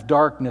path of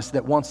darkness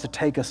that wants to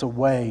take us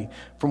away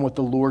from what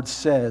the Lord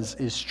says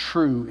is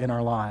true in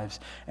our lives.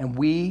 And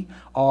we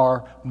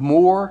are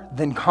more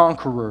than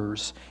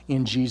conquerors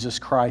in Jesus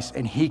Christ,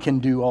 and He can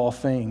do all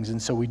things.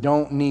 And so we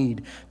don't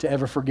need to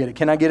ever forget it.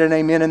 Can I get an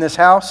amen in this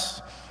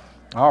house?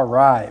 All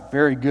right,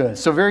 very good.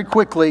 So very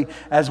quickly,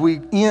 as we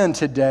end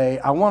today,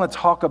 I want to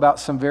talk about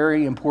some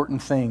very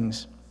important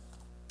things.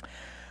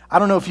 I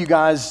don't know if you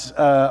guys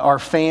are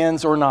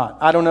fans or not.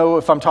 I don't know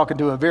if I'm talking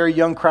to a very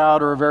young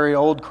crowd or a very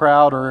old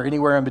crowd or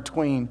anywhere in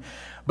between.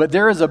 But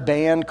there is a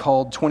band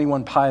called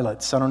 21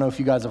 Pilots. I don't know if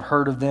you guys have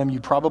heard of them.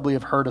 You probably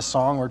have heard a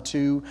song or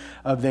two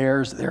of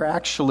theirs. They're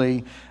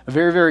actually a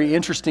very, very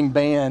interesting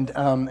band.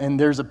 And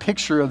there's a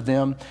picture of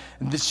them.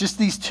 And it's just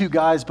these two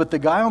guys. But the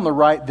guy on the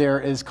right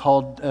there is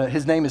called,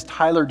 his name is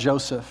Tyler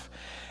Joseph.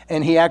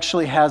 And he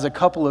actually has a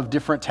couple of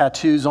different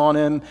tattoos on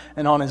him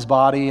and on his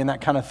body and that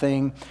kind of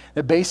thing.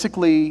 That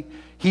basically,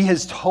 he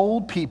has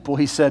told people,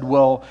 he said,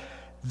 well,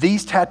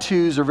 these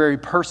tattoos are very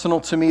personal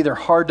to me. They're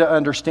hard to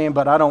understand,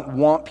 but I don't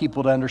want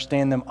people to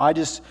understand them. I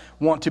just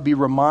want to be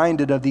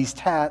reminded of these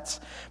tats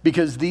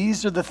because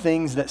these are the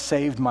things that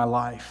saved my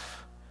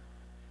life.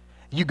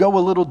 You go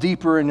a little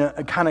deeper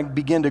and kind of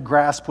begin to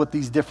grasp what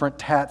these different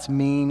tats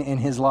mean in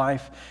his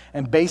life.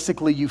 And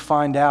basically, you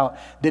find out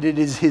that it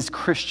is his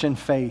Christian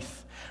faith.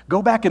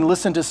 Go back and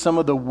listen to some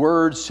of the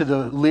words, to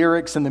the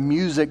lyrics and the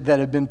music that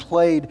have been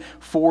played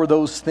for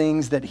those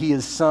things that he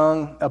has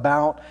sung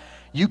about.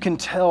 You can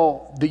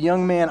tell the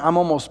young man, I'm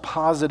almost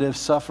positive,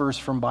 suffers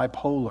from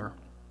bipolar.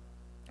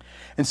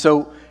 And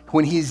so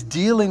when he's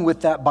dealing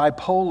with that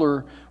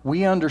bipolar,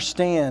 we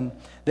understand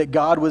that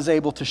God was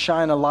able to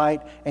shine a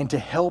light and to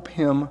help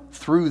him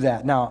through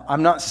that. Now,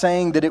 I'm not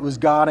saying that it was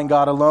God and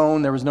God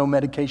alone. There was no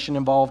medication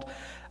involved.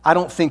 I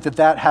don't think that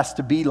that has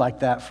to be like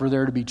that for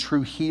there to be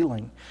true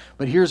healing.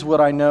 But here's what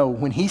I know.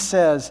 When he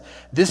says,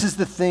 this is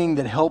the thing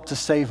that helped to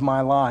save my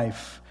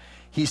life,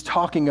 he's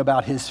talking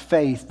about his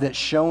faith that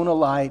shone a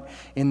light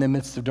in the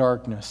midst of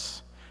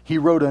darkness. He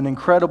wrote an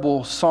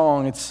incredible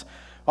song. It's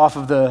off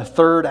of the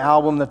third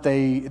album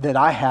that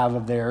I have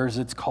of theirs.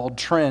 It's called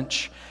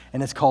Trench,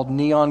 and it's called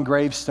Neon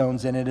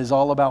Gravestones, and it is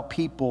all about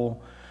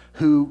people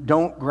who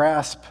don't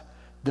grasp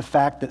the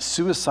fact that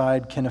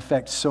suicide can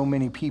affect so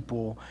many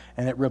people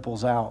and it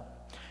ripples out.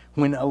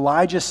 When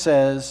Elijah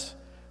says,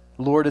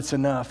 Lord, it's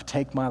enough,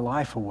 take my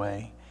life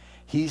away,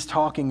 he's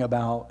talking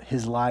about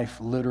his life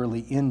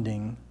literally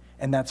ending,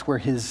 and that's where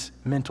his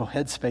mental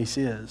headspace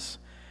is.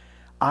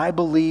 I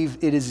believe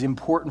it is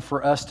important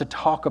for us to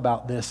talk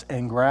about this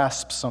and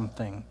grasp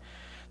something.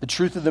 The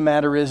truth of the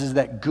matter is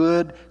that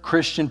good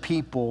Christian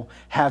people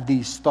have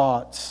these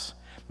thoughts.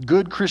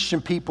 Good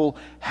Christian people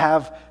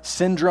have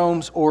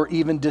syndromes or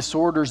even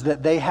disorders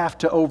that they have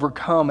to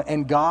overcome,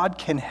 and God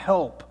can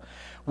help.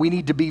 We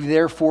need to be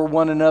there for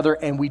one another,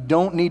 and we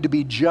don't need to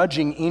be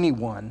judging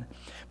anyone.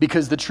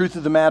 Because the truth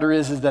of the matter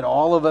is that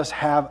all of us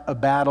have a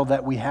battle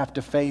that we have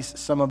to face.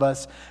 Some of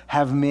us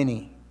have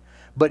many.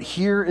 But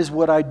here is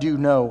what I do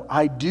know.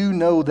 I do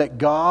know that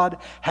God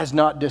has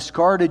not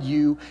discarded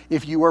you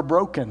if you are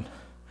broken.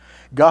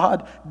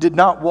 God did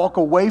not walk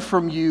away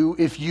from you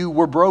if you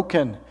were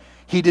broken.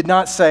 He did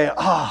not say,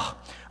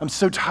 I'm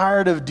so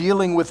tired of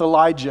dealing with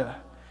Elijah.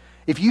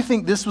 If you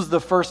think this was the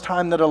first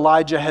time that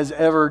Elijah has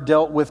ever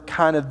dealt with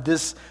kind of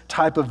this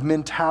type of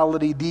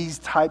mentality, these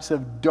types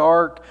of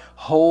dark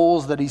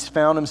holes that he's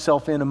found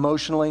himself in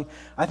emotionally,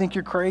 I think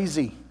you're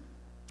crazy.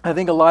 I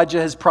think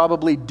Elijah has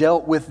probably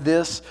dealt with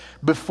this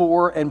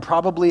before and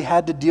probably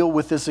had to deal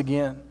with this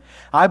again.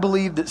 I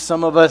believe that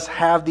some of us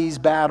have these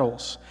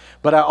battles,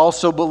 but I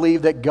also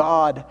believe that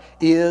God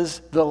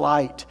is the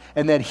light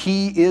and that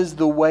He is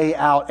the way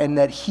out and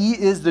that He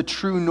is the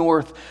true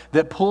north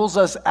that pulls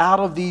us out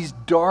of these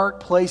dark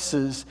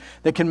places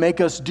that can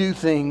make us do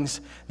things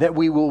that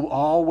we will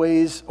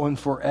always and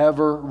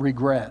forever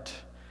regret.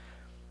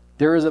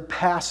 There is a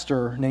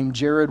pastor named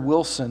Jared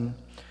Wilson,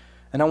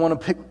 and I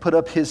want to put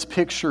up his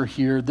picture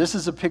here. This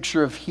is a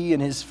picture of he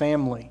and his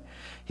family.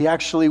 He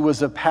actually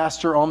was a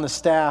pastor on the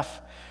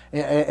staff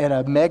at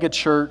a mega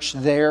church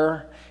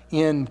there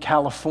in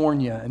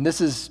California. And this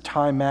is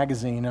Time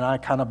magazine, and I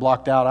kind of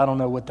blocked out. I don't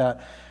know what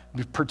that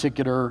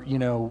particular,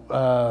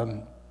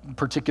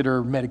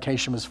 particular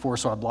medication was for,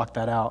 so I blocked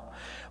that out.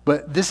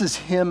 But this is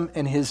him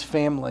and his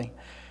family.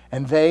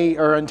 And they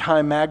are in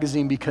Time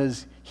magazine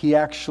because he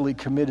actually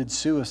committed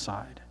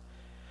suicide.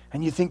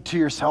 And you think to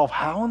yourself,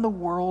 how in the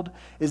world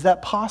is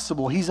that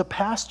possible? He's a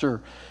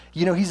pastor.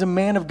 He's a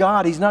man of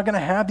God. He's not going to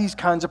have these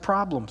kinds of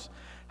problems.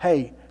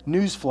 Hey,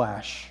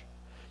 newsflash.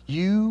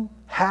 You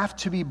have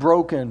to be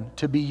broken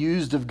to be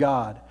used of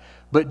God.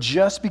 But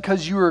just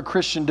because you are a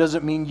Christian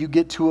doesn't mean you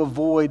get to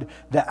avoid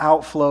the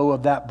outflow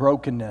of that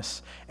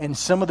brokenness. And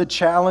some of the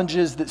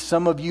challenges that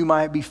some of you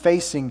might be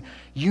facing,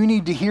 you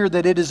need to hear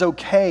that it is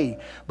okay.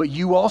 But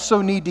you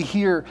also need to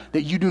hear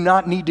that you do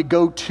not need to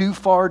go too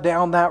far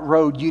down that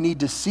road. You need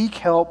to seek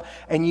help,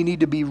 and you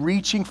need to be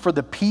reaching for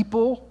the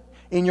people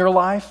in your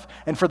life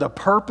and for the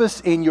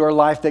purpose in your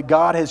life that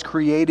God has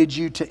created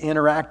you to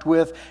interact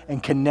with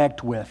and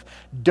connect with.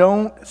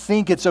 Don't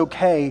think it's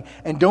okay,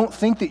 and don't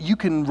think that you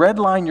can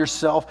redline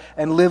yourself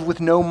and live with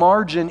no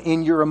margin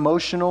in your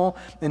emotional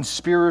and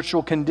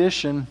spiritual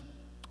condition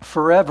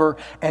forever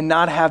and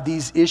not have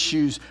these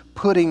issues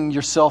putting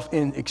yourself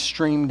in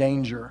extreme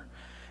danger.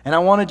 And I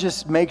want to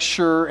just make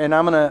sure, and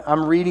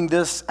I'm reading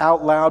this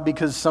out loud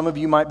because some of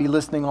you might be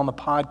listening on the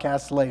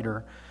podcast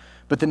later.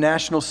 But the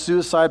National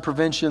Suicide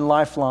Prevention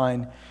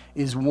Lifeline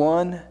is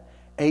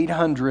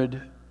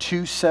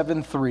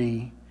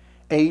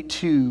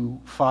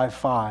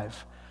 1-800-273-8255.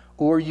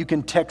 Or you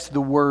can text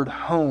the word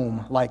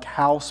home, like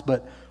house,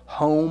 but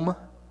home,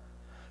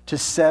 to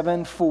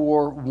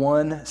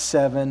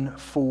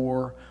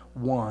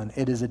 741-741.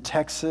 It is a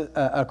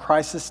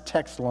crisis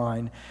text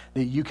line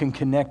that you can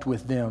connect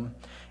with them.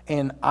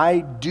 And I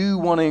do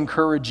want to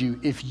encourage you,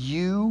 if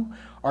you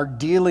are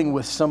dealing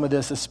with some of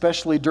this,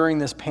 especially during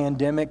this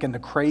pandemic and the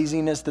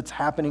craziness that's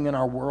happening in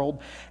our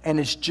world, and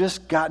it's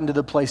just gotten to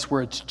the place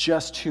where it's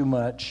just too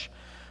much,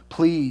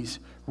 please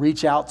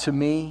reach out to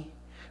me,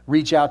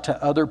 reach out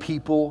to other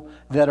people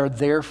that are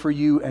there for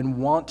you and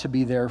want to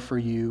be there for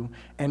you,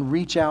 and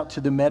reach out to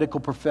the medical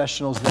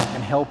professionals that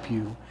can help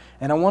you.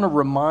 And I want to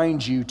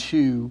remind you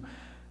too,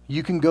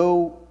 you can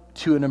go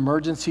to an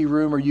emergency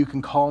room or you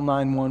can call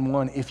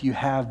 911 if you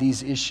have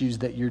these issues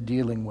that you're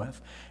dealing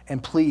with.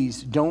 And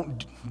please,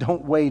 don't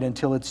wait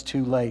until it's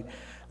too late.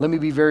 Let me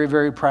be very,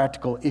 very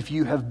practical. If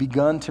you have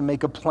begun to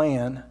make a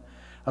plan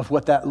of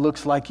what that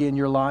looks like in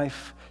your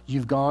life,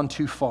 you've gone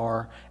too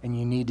far and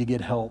you need to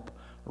get help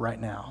right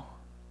now.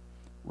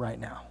 Right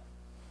now.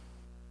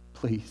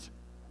 Please,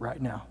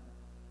 right now.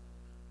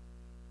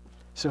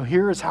 So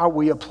here is how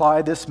we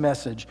apply this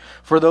message.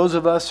 For those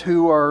of us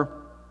who are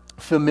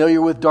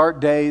familiar with dark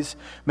days,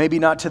 maybe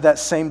not to that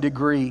same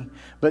degree,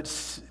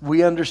 but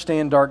we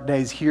understand dark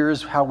days.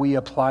 Here's how we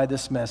apply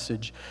this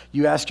message.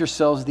 You ask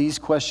yourselves these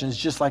questions,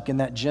 just like in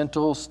that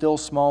gentle, still,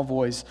 small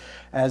voice.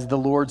 As the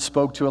Lord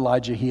spoke to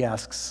Elijah, He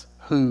asks,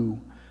 who,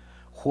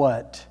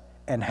 what,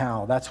 and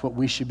how. That's what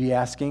we should be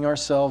asking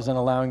ourselves and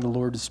allowing the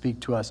Lord to speak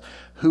to us.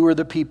 Who are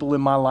the people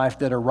in my life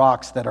that are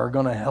rocks that are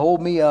going to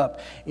hold me up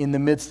in the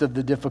midst of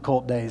the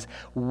difficult days?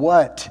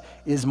 What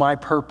is my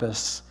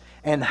purpose?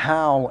 And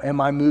how am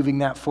I moving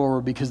that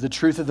forward? Because the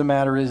truth of the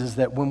matter is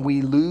that when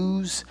we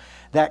lose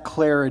that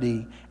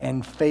clarity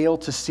and fail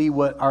to see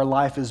what our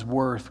life is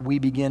worth, we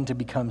begin to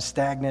become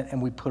stagnant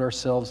and we put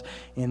ourselves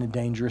in a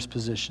dangerous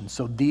position.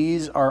 So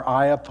these are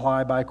I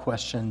apply by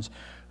questions.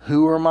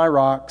 Who are my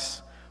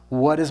rocks?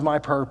 What is my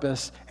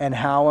purpose? And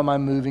how am I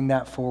moving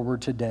that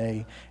forward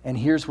today? And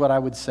here's what I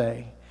would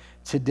say.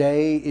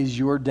 Today is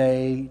your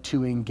day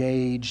to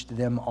engage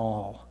them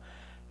all.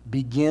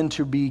 Begin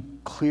to be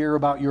clear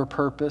about your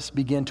purpose.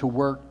 Begin to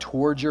work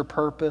towards your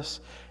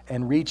purpose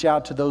and reach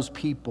out to those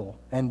people.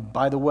 And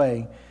by the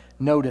way,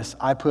 notice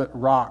I put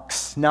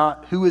rocks,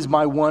 not who is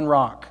my one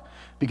rock,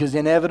 because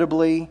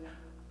inevitably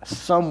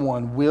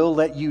someone will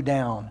let you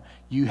down,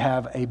 you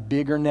have a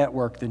bigger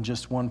network than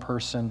just one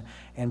person.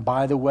 And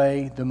by the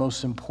way, the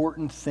most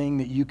important thing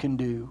that you can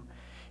do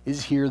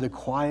is hear the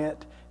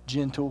quiet,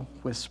 gentle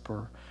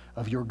whisper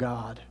of your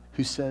God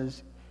who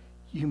says,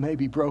 you may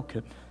be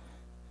broken,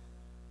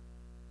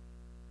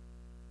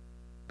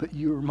 but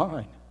you are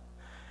mine,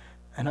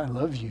 and I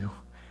love you,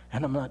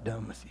 and I'm not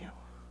done with you.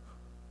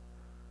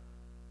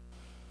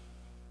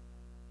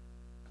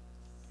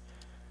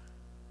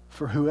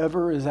 For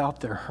whoever is out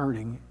there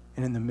hurting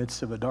and in the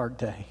midst of a dark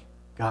day,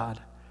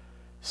 God,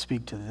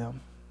 speak to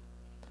them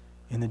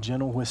in the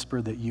gentle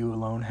whisper that you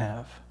alone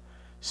have.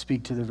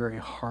 Speak to the very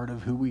heart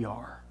of who we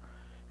are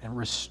and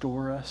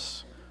restore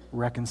us,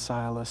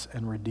 reconcile us,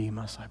 and redeem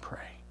us, I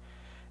pray.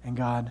 And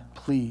God,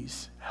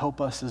 please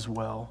help us as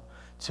well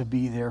to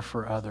be there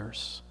for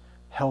others.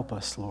 Help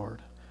us,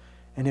 Lord.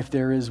 And if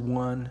there is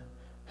one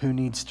who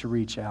needs to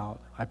reach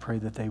out, I pray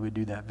that they would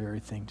do that very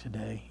thing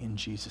today. In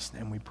Jesus'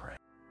 name we pray.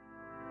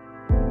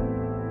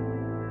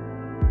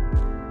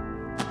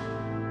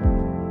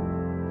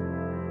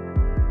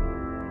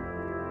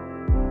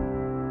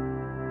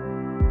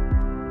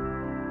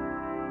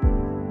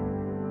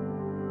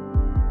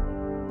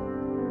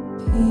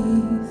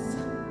 Peace,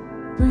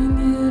 bring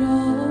it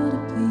all to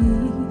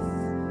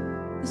peace.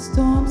 The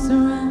storm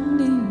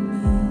surrounding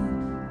me,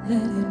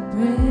 let it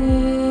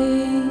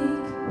break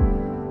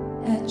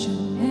at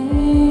your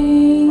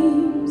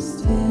name.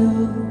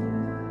 Still,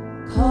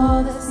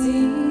 call the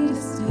sea to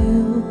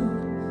still,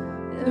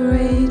 the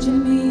rage in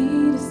me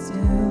to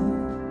still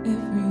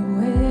every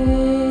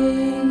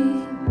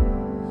wave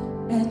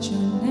at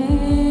your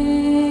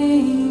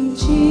name.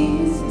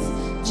 Jesus,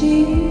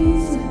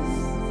 Jesus.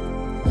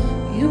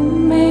 You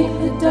make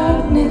the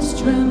darkness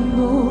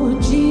tremble,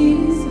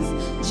 Jesus,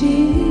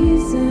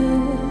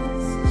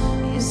 Jesus.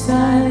 You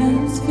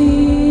silence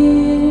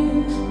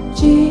fear,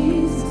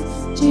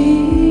 Jesus,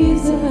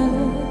 Jesus.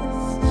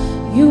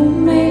 You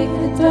make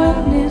the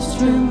darkness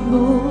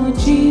tremble,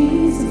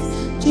 Jesus,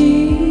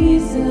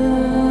 Jesus.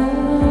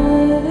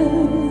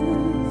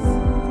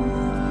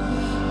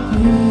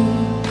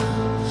 Breathe,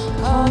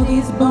 call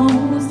these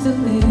bones to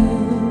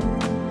live,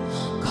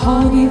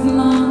 call these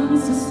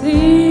lungs to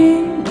sing.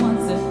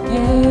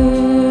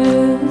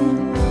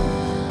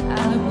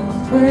 I will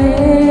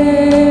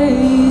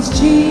praise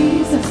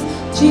Jesus,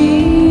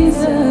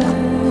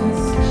 Jesus.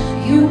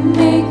 You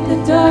make the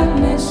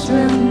darkness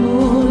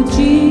tremble,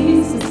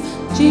 Jesus,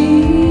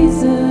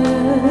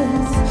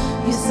 Jesus.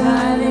 You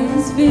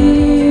silence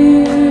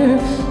fear,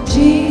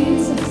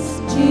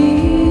 Jesus,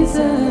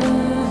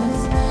 Jesus.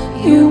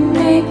 You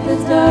make the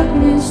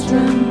darkness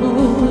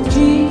tremble,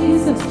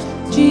 Jesus,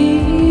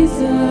 Jesus.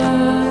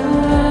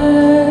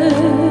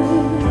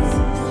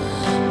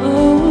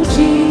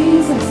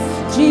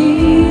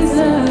 Jesus,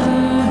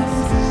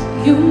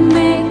 you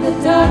make the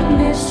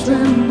darkness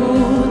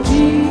tremble,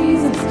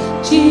 Jesus,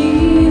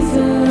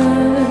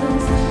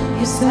 Jesus.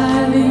 You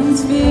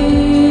silence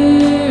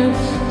fear,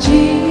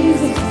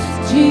 Jesus,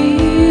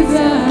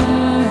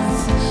 Jesus.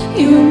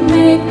 You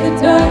make the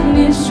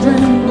darkness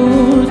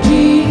tremble,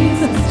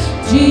 Jesus,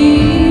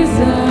 Jesus.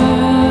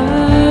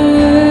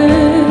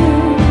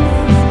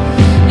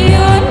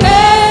 Your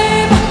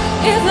name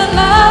is a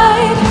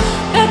light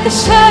that the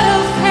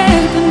shadows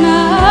can't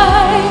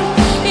deny.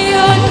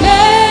 Your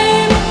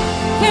name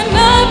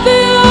cannot be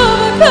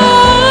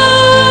overcome.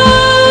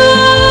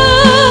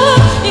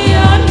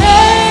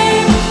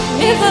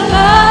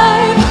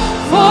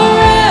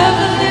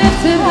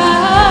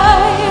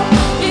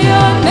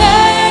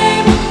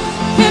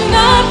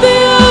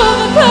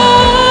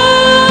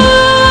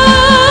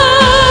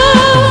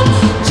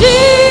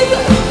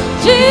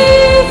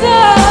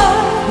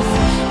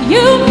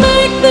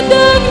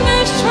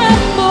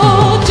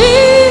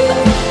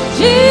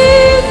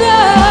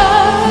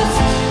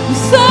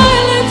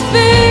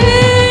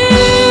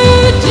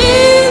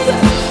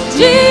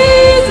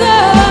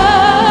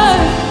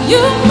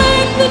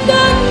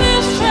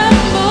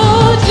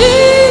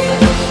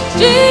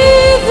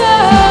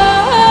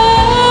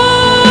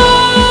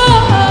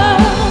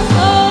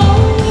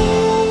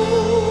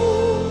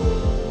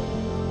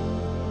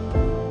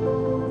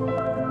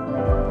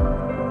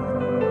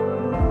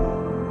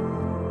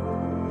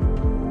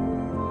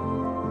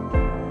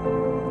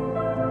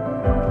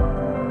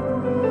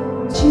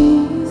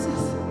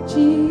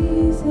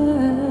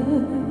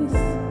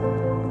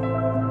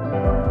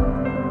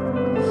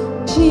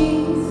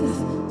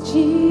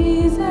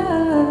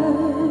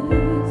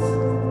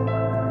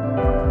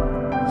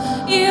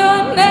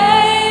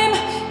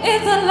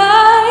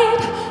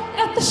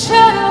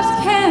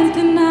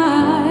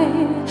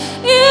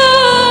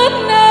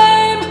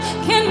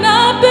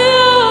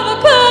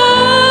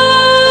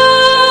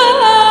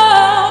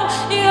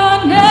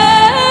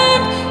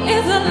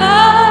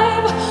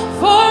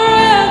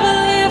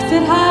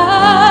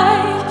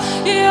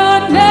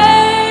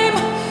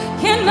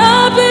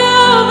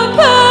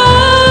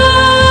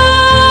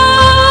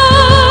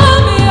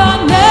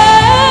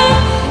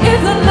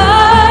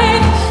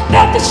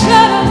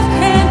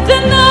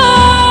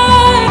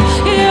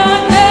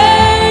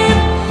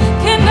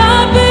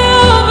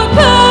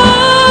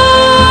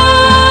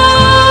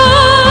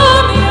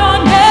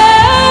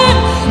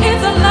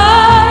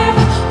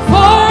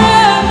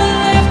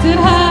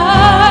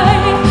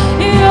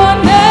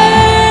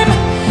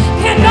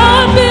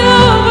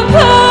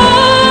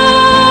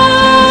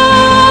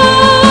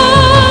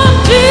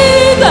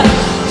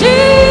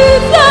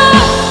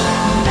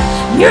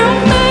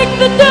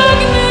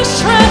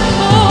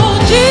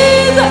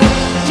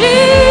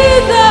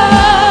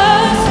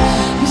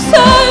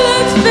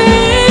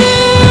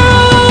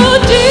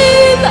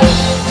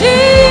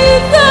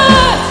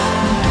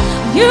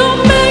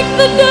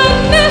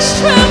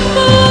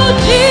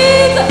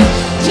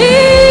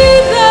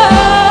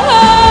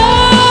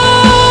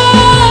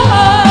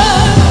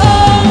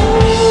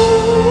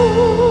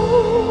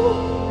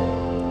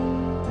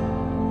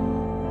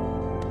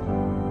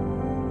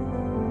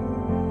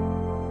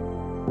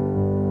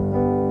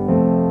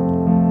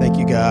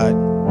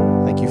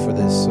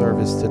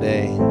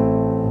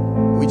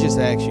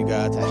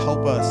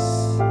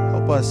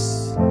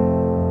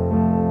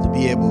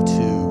 be able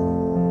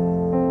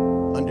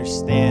to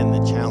understand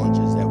the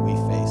challenges that we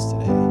face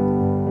today.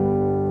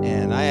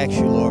 And I ask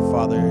you, Lord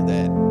Father,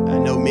 that I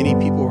know many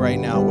people right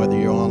now, whether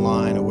you're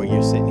online or where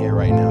you're sitting here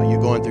right now,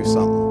 you're going through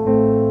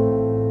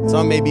something.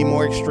 Some may be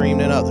more extreme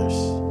than others.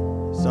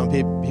 Some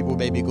people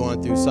may be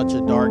going through such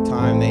a dark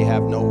time they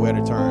have nowhere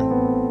to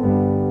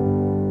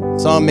turn.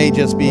 Some may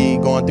just be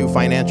going through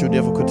financial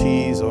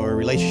difficulties or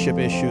relationship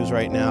issues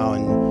right now,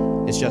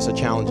 and it's just a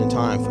challenging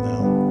time for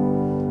them.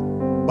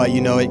 But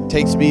you know, it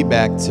takes me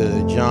back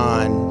to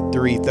John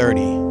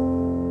 3:30,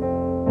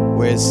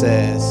 where it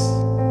says,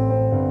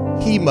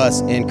 "He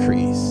must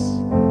increase,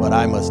 but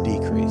I must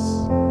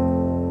decrease."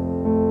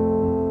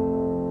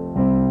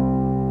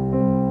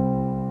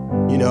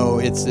 You know,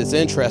 it's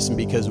interesting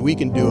because we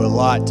can do a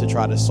lot to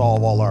try to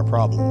solve all our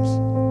problems,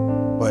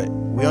 but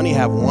we only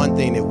have one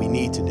thing that we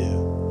need to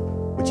do,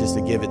 which is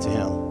to give it to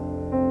Him.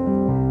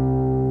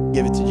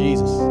 Give it to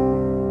Jesus.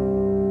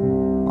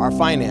 Our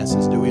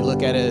finances, do we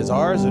look at it as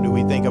ours, or do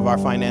we think of our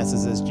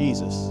finances as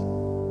Jesus?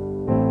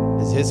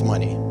 As His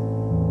money.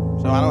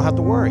 So I don't have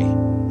to worry.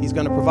 He's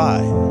going to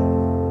provide.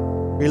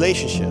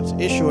 Relationships,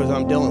 issues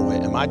I'm dealing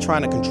with. Am I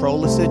trying to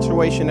control the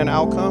situation and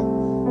outcome,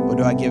 or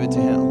do I give it to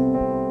Him?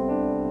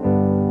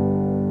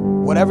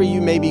 Whatever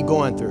you may be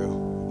going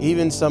through,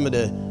 even some of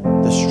the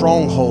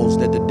strongholds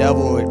that the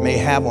devil may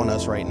have on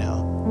us right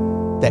now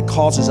that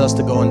causes us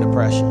to go in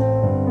depression,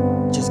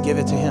 just give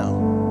it to Him.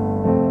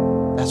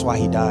 That's why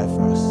He died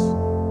for us.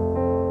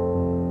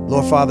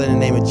 Lord Father, in the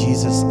name of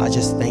Jesus, I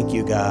just thank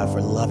you, God, for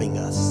loving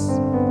us.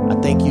 I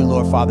thank you,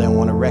 Lord Father, and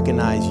want to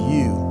recognize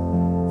you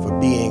for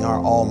being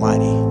our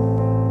Almighty,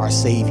 our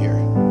Savior.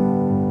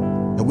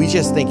 And we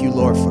just thank you,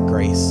 Lord, for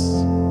grace.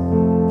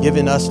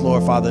 Giving us,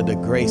 Lord Father, the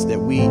grace that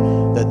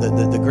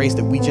the grace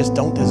that we just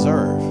don't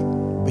deserve,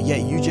 but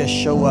yet you just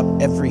show up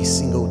every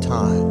single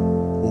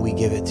time when we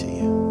give it to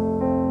you.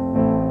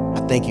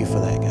 I thank you for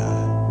that, God.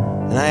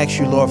 And I ask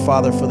you, Lord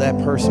Father, for that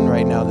person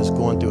right now that's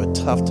going through a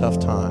tough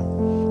time,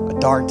 a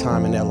dark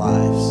time in their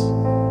lives.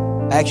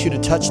 I ask you to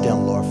touch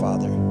them, Lord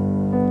Father.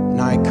 And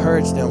I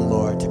encourage them,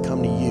 Lord, to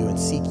come to you and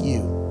seek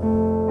you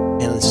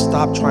and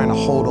stop trying to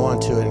hold on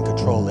to it and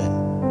control it,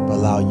 but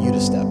allow you to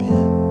step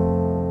in.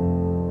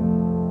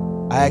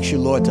 I ask you,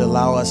 Lord, to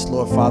allow us,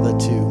 Lord Father,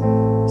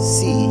 to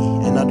see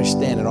and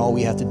understand that all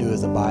we have to do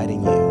is abide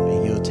in you,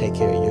 and you'll take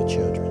care of your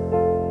children.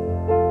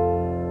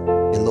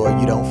 And Lord,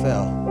 you don't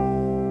fail,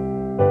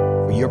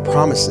 for your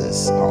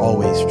promises are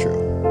always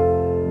true.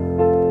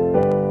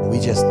 And we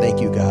just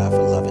thank you, God,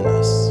 for loving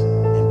us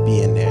and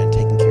being there and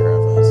taking care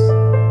of us,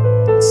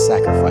 and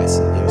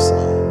sacrificing your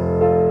Son.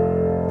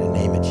 In the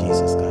name of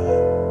Jesus, God.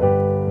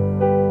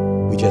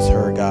 We just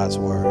heard God's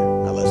word.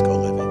 Now let's go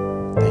live it.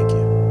 Thank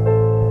you.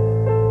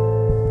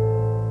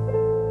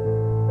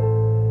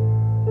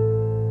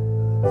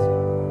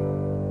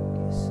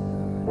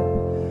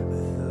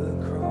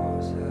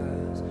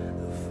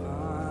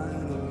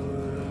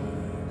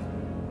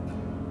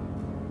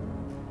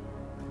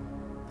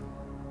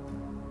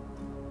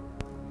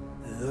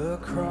 The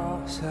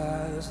cross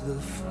has the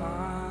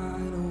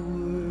final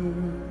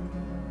word.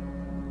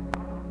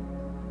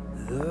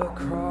 The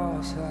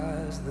cross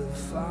has the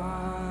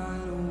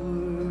final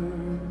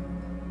word.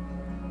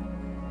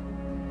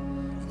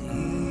 And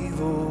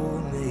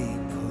evil may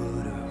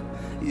put up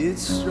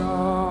its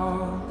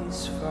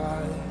strongest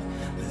fight,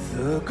 but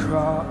the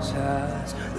cross has